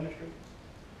 so-called ministry.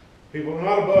 People are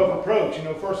not above reproach.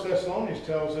 1 Thessalonians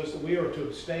tells us that we are to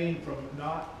abstain from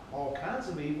not all kinds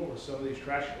of evil, as some of these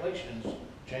translations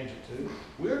change it to.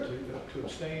 We are to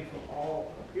abstain from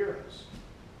all appearance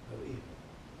of evil.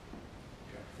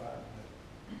 Chapter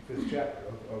 5, 5th chapter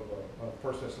of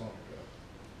 1 Thessalonians.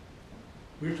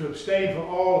 We are to abstain from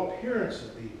all appearance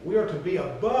of evil. We are to be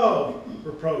above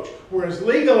reproach. Whereas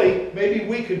legally, maybe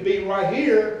we could be right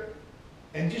here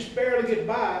and just barely get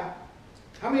by.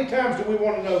 How many times do we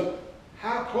want to know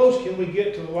how close can we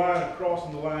get to the line of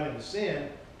crossing the line into sin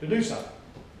to do something?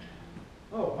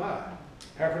 Oh my.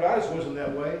 Epaphroditus wasn't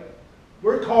that way.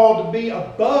 We're called to be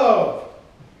above,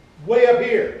 way up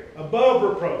here, above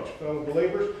reproach, fellow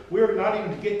believers. We are not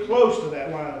even to get close to that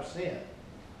line of sin.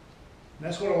 And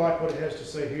that's what I like what it has to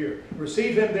say here.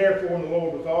 Receive him therefore in the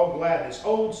Lord with all gladness.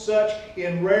 Hold such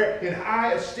in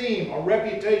high esteem or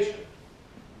reputation.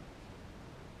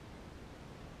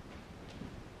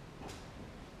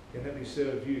 Can that be said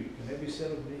of you? Can that be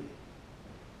said of me?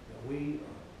 That we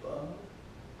are above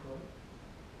reproach?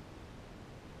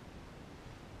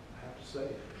 I have to say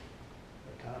it.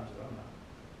 There are times that I'm not.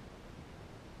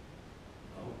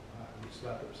 Oh, I get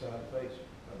slapped upside the face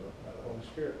by the Holy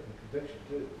Spirit and conviction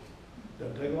too.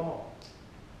 Doesn't take long.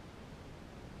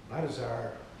 My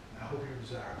desire, I hope your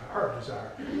desire, our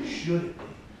desire, should it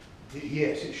be?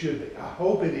 Yes, it should be. I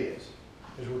hope it is,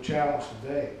 as we're challenged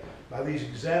today by these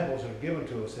examples that are given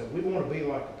to us, that we want to be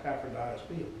like Epaphroditus,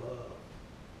 be above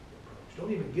reproach.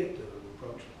 Don't even get to the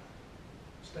reproach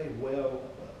line. Stay well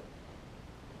above.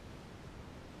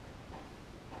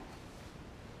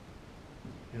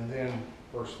 And then,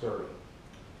 verse 30.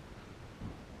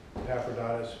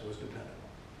 Epaphroditus was dependent.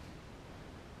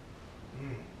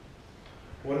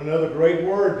 What another great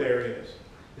word there is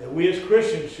that we as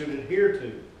Christians should adhere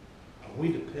to. Are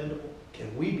we dependable?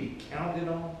 Can we be counted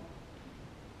on?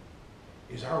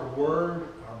 Is our word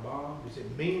our bond? Does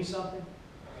it mean something?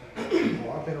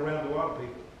 Well, I've been around a lot of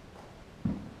people.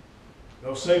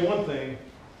 They'll say one thing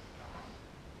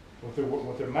with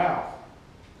their mouth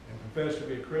and profess to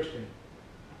be a Christian,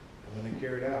 and when they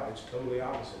carry it out, it's totally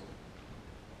opposite.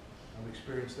 I've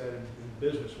experienced that in the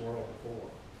business world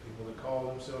before. People that call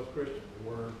themselves Christian, the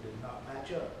word did not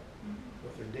match up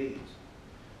with their deeds.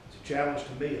 It's a challenge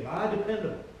to me. Am I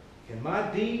dependable? Can my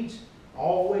deeds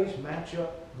always match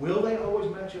up? Will they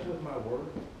always match up with my word?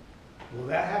 Will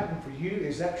that happen for you?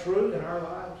 Is that true in our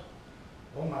lives?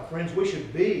 Oh, my friends, we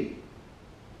should be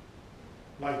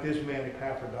like this man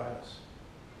Epaphroditus.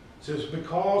 It says,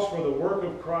 because for the work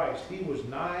of Christ he was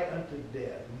nigh unto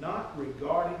death, not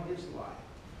regarding his life,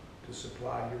 to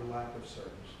supply your lack of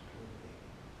service.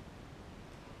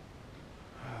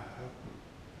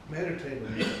 Meditate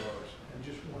on this verse and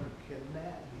just wonder, can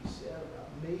that be said about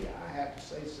me? I have to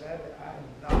say, sadly, I am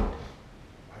not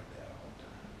like that all the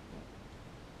time.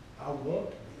 I want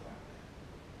to be like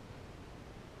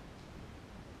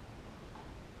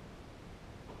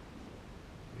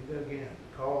that. Read that again.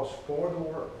 Because for the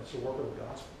work, that's the work of the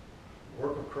gospel, the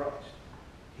work of Christ.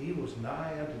 He was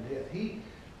nigh unto death. He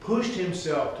pushed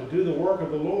himself to do the work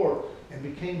of the Lord and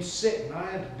became sick,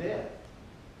 nigh unto death.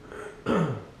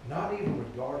 Not even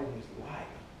regarding his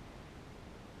life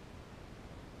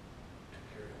to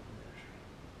carry on the ministry,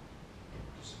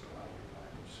 to supply your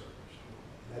life of service.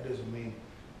 That doesn't mean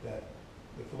that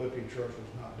the Philippian church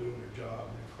was not doing their job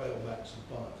and they failed back some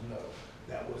funds. No,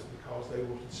 that was because they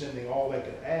were sending all they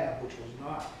could have, which was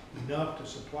not enough to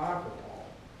supply for Paul.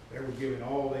 They were giving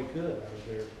all they could out of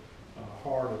their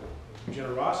heart of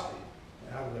generosity,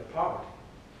 out of their poverty.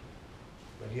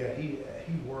 But yet he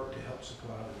worked to help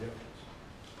supply the difference.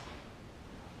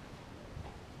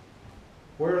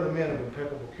 Where are the men of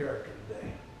impeccable character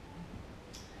today?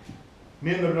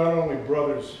 Men that are not only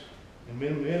brothers, and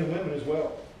men and women as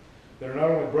well, that are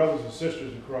not only brothers and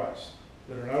sisters in Christ,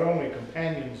 that are not only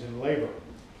companions in labor,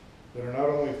 that are not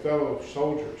only fellow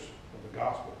soldiers of the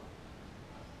gospel,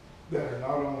 that are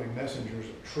not only messengers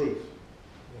of truth,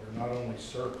 that are not only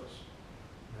servants,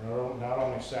 that are not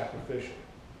only sacrificial,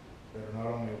 that are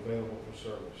not only available for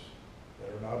service, that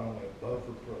are not only above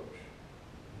reproach,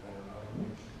 and that are not only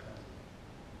dependent,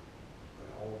 but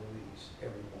all of these,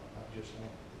 everyone, not just one of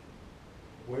these.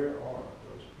 Where are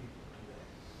those people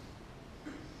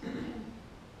today?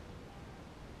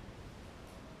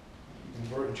 In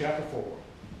chapter 4,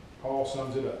 Paul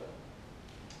sums it up.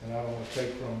 And I don't want to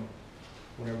take from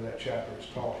whenever that chapter is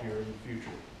taught here in the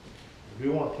future. I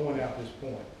do want to point out this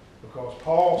point, because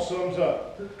Paul sums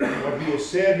up what he has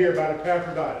said here about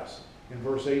Epaphroditus in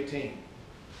verse 18.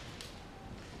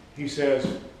 He says,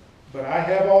 "But I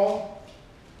have all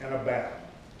and abound.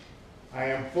 I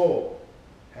am full,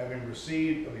 having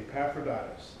received of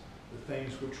Epaphroditus the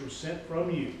things which were sent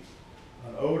from you,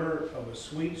 an odor of a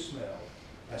sweet smell,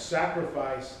 a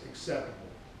sacrifice acceptable,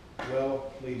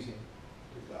 well-pleasing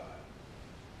to God."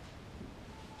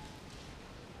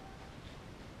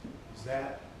 Is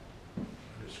that a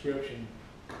description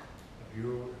of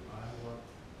your and my work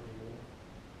for the Lord?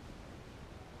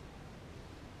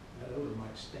 That odor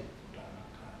might stink from time to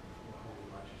time before a holy,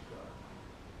 righteous God.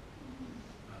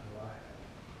 I know I have.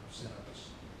 I've sent up a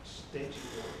stench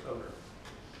odor.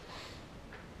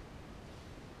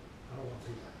 I don't want to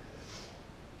be like that.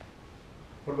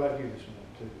 What about you this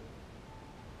morning, too?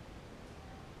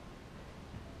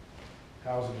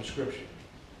 How's the description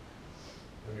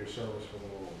of your service for the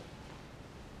Lord?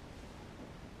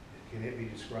 Can it be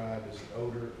described as an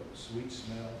odor of a sweet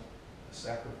smell, a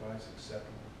sacrifice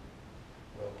acceptable,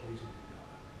 well-pleasing to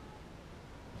God?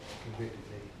 Convicted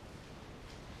me.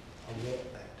 I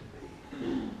want that to be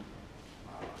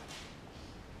my life.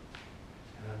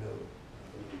 And I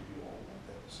believe you all want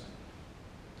that the same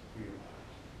for your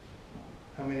lives.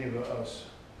 How many of us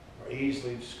are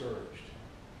easily discouraged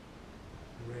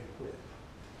and ready to quit?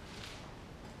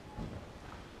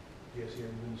 Yes, you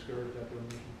ever been discouraged after a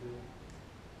mission field?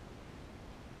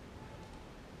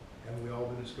 Haven't we all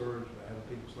been discouraged by having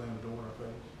people slam the door in our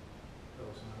face? Tell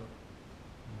us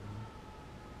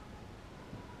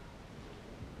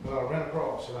no. Well, I ran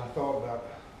across and I thought about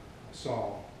a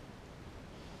song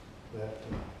that, I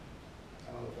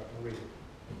don't know if I can read it.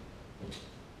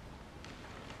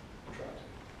 I'll try to.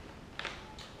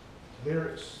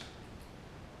 Lyrics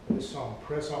of this song,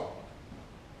 "Press On,"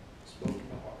 spoke to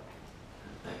my heart.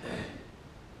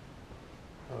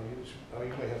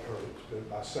 You may have heard it. It's been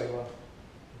by Selah.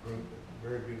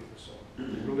 Very beautiful song.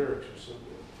 The lyrics are so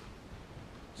good.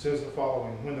 It says the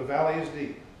following: "When the valley is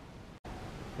deep,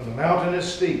 when the mountain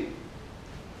is steep,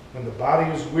 when the body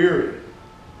is weary,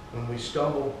 when we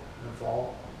stumble and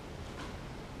fall,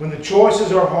 when the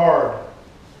choices are hard,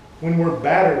 when we're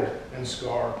battered and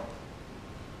scarred,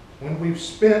 when we've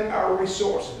spent our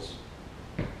resources,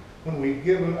 when we've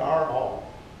given our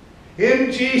all,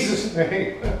 in Jesus'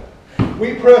 name,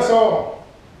 we press on.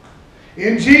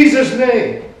 In Jesus'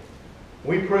 name,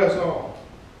 we press on.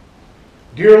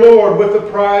 Dear Lord, with the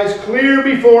prize clear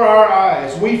before our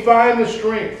eyes, we find the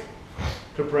strength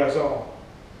to press on.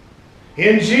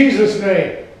 In Jesus'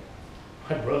 name,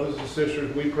 my brothers and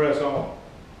sisters, we press on.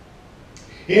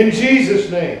 In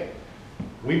Jesus' name,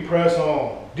 we press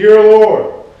on. Dear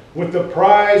Lord, with the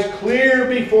prize clear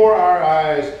before our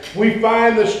eyes, we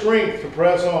find the strength to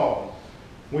press on.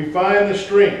 We find the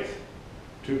strength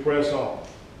to press on.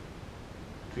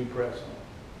 To press on.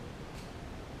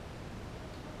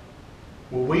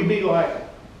 Will we be like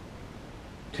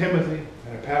Timothy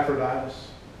and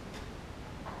Epaphroditus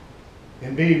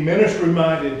and be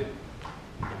ministry-minded?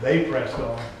 They pressed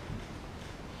on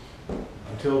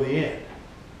until the end.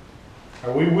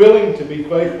 Are we willing to be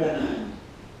faithful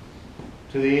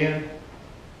to the end,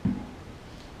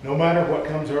 no matter what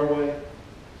comes our way?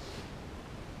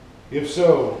 If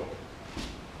so,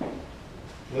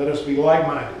 let us be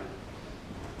like-minded.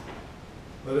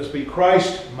 Let us be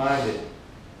Christ-minded.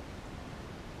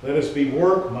 Let us be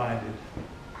work-minded.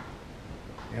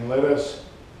 And let us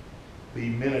be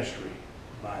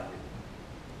ministry-minded.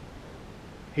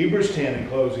 Hebrews 10 in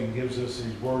closing gives us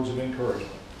these words of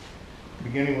encouragement,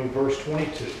 beginning with verse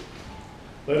 22.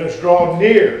 Let us draw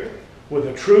near with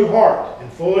a true heart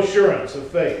and full assurance of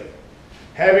faith,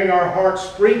 having our hearts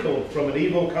sprinkled from an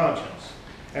evil conscience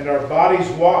and our bodies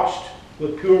washed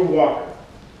with pure water.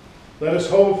 Let us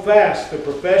hold fast the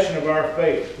profession of our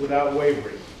faith without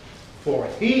wavering. For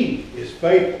He is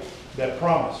faithful that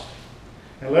promised.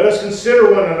 And let us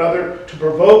consider one another to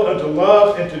provoke unto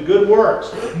love and to good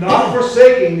works, not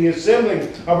forsaking the assembling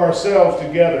of ourselves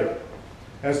together,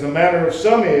 as the manner of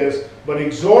some is, but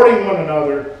exhorting one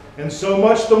another, and so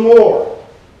much the more,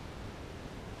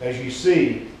 as ye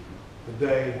see the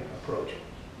day approaching.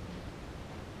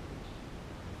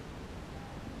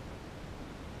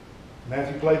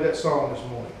 Matthew played that song this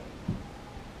morning.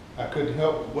 I couldn't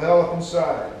help but well up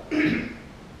inside.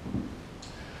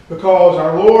 Because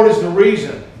our Lord is the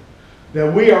reason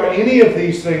that we are any of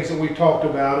these things that we talked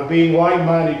about, of being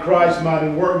like-minded,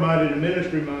 Christ-minded, work-minded, and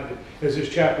ministry-minded, as this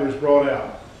chapter is brought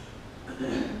out.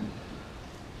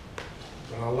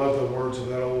 But I love the words of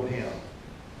that old hymn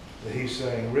that he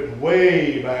sang, written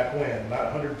way back when,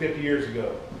 about 150 years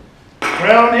ago.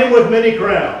 Crown him with many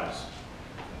crowns,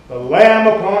 the Lamb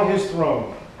upon his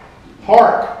throne.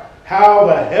 Hark, how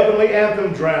the heavenly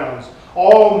anthem drowns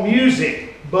all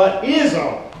music but his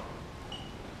own.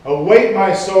 Awake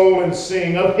my soul and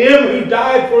sing of him who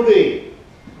died for thee,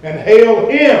 and hail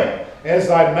him as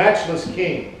thy matchless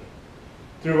King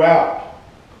throughout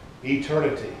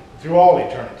eternity, through all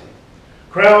eternity.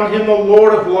 Crown him the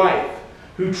Lord of life,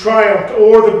 who triumphed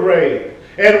o'er the grave,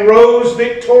 and rose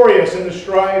victorious in the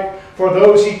strife for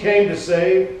those he came to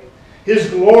save.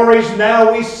 His glories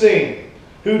now we sing,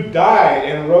 who died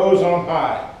and rose on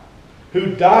high,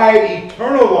 who died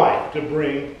eternal life to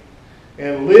bring,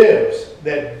 and lives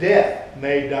that death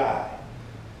may die.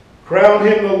 Crown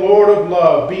him the Lord of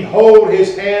love. Behold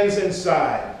his hands and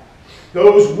side,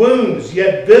 those wounds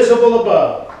yet visible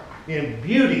above, in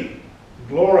beauty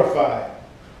glorified.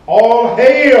 All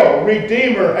hail,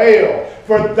 Redeemer, hail,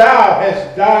 for thou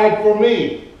hast died for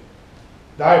me.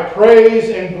 Thy praise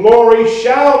and glory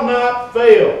shall not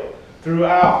fail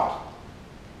throughout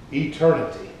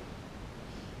eternity.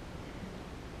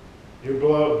 Dear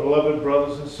beloved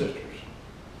brothers and sisters,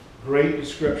 great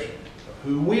description of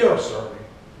who we are serving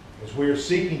as we are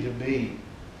seeking to be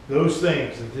those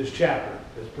things that this chapter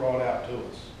has brought out to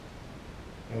us.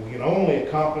 And we can only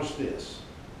accomplish this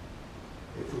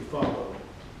if we follow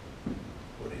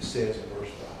what it says in verse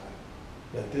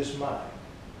 5. Let this mind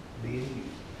be in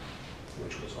you,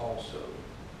 which was also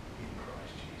in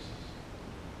Christ Jesus.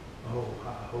 Oh,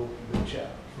 I hope you've been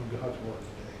challenged from God's Word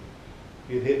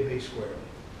today. It hit me squarely.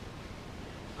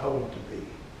 I want to be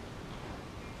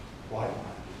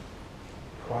like-minded,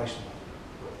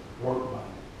 Christ-minded,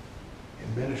 work-minded,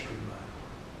 and ministry-minded.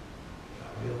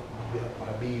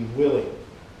 By being willing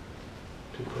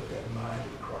to put that mind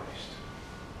in Christ.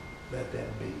 Let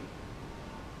that be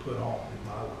put on in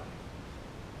my life.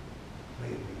 May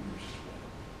it be yours as well.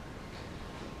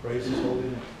 Praise His holy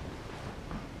name.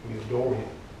 We adore Him.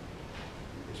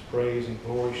 His praise and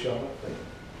glory shall not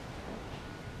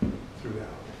fail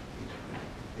throughout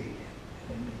eternity.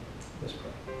 Amen. Let's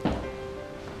pray.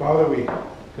 Father, we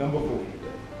come before you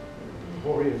today,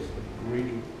 gloriously read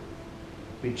your word,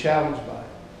 be challenged by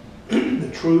it.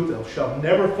 The truth shall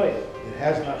never fail. It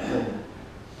has not failed.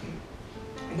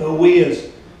 Though we as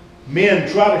men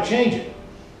try to change it.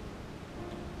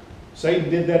 Satan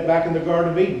did that back in the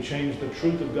Garden of Eden, changed the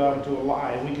truth of God into a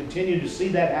lie, and we continue to see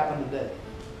that happen today.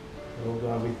 Oh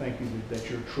God, we thank you that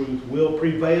your truth will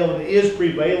prevail and is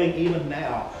prevailing even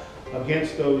now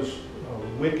against those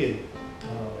wicked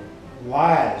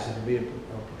lies that are being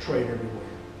portrayed everywhere.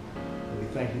 And we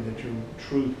thank you that your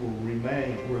truth will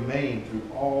remain through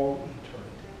all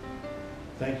eternity.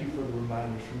 Thank you for the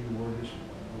reminders from your word this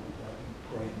morning. Oh God,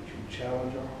 we pray that you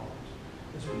challenge our hearts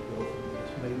as we go through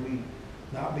this. May we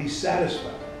not be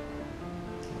satisfied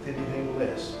with anything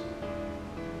less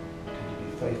than to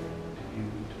be faithful to you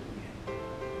to the end.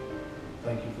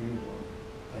 Thank you for your word.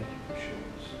 Thank you for showing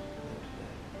us that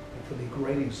today. And for the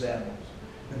great examples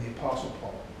in the Apostle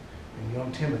Paul, in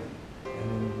young Timothy,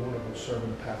 and in the wonderful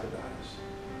servant Epaphroditus,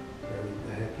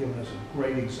 that have given us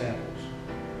great examples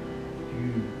of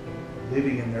you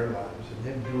living in their lives and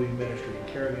them doing ministry and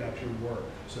carrying out your work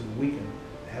so that we can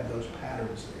have those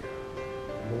patterns there.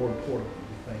 And more importantly,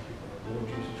 we thank you for our Lord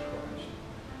Jesus Christ,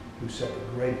 who set the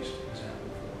greatest example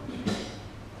for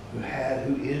us,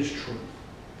 who is truth,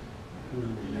 who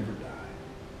will never die.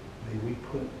 May we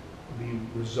be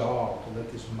resolved to let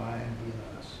this mind be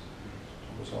in us,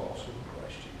 was also in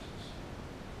Christ Jesus.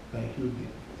 Thank you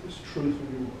again for this truth of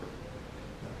your word.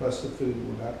 Now bless the food that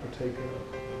we're about to partake of.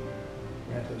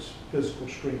 Grant us physical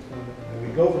strength from it. And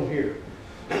we go from here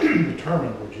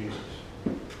determined, Lord Jesus,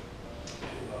 to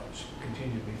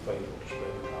continue to be faithful to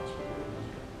spread the gospel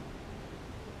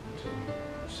until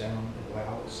you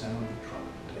allow the sound of the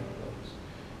trumpet to take place.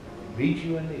 And we meet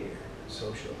you in the air.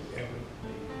 so shall we ever be.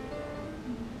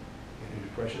 In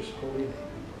His precious holy name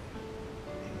we pray.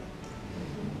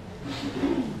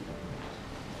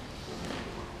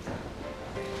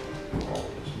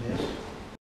 Amen.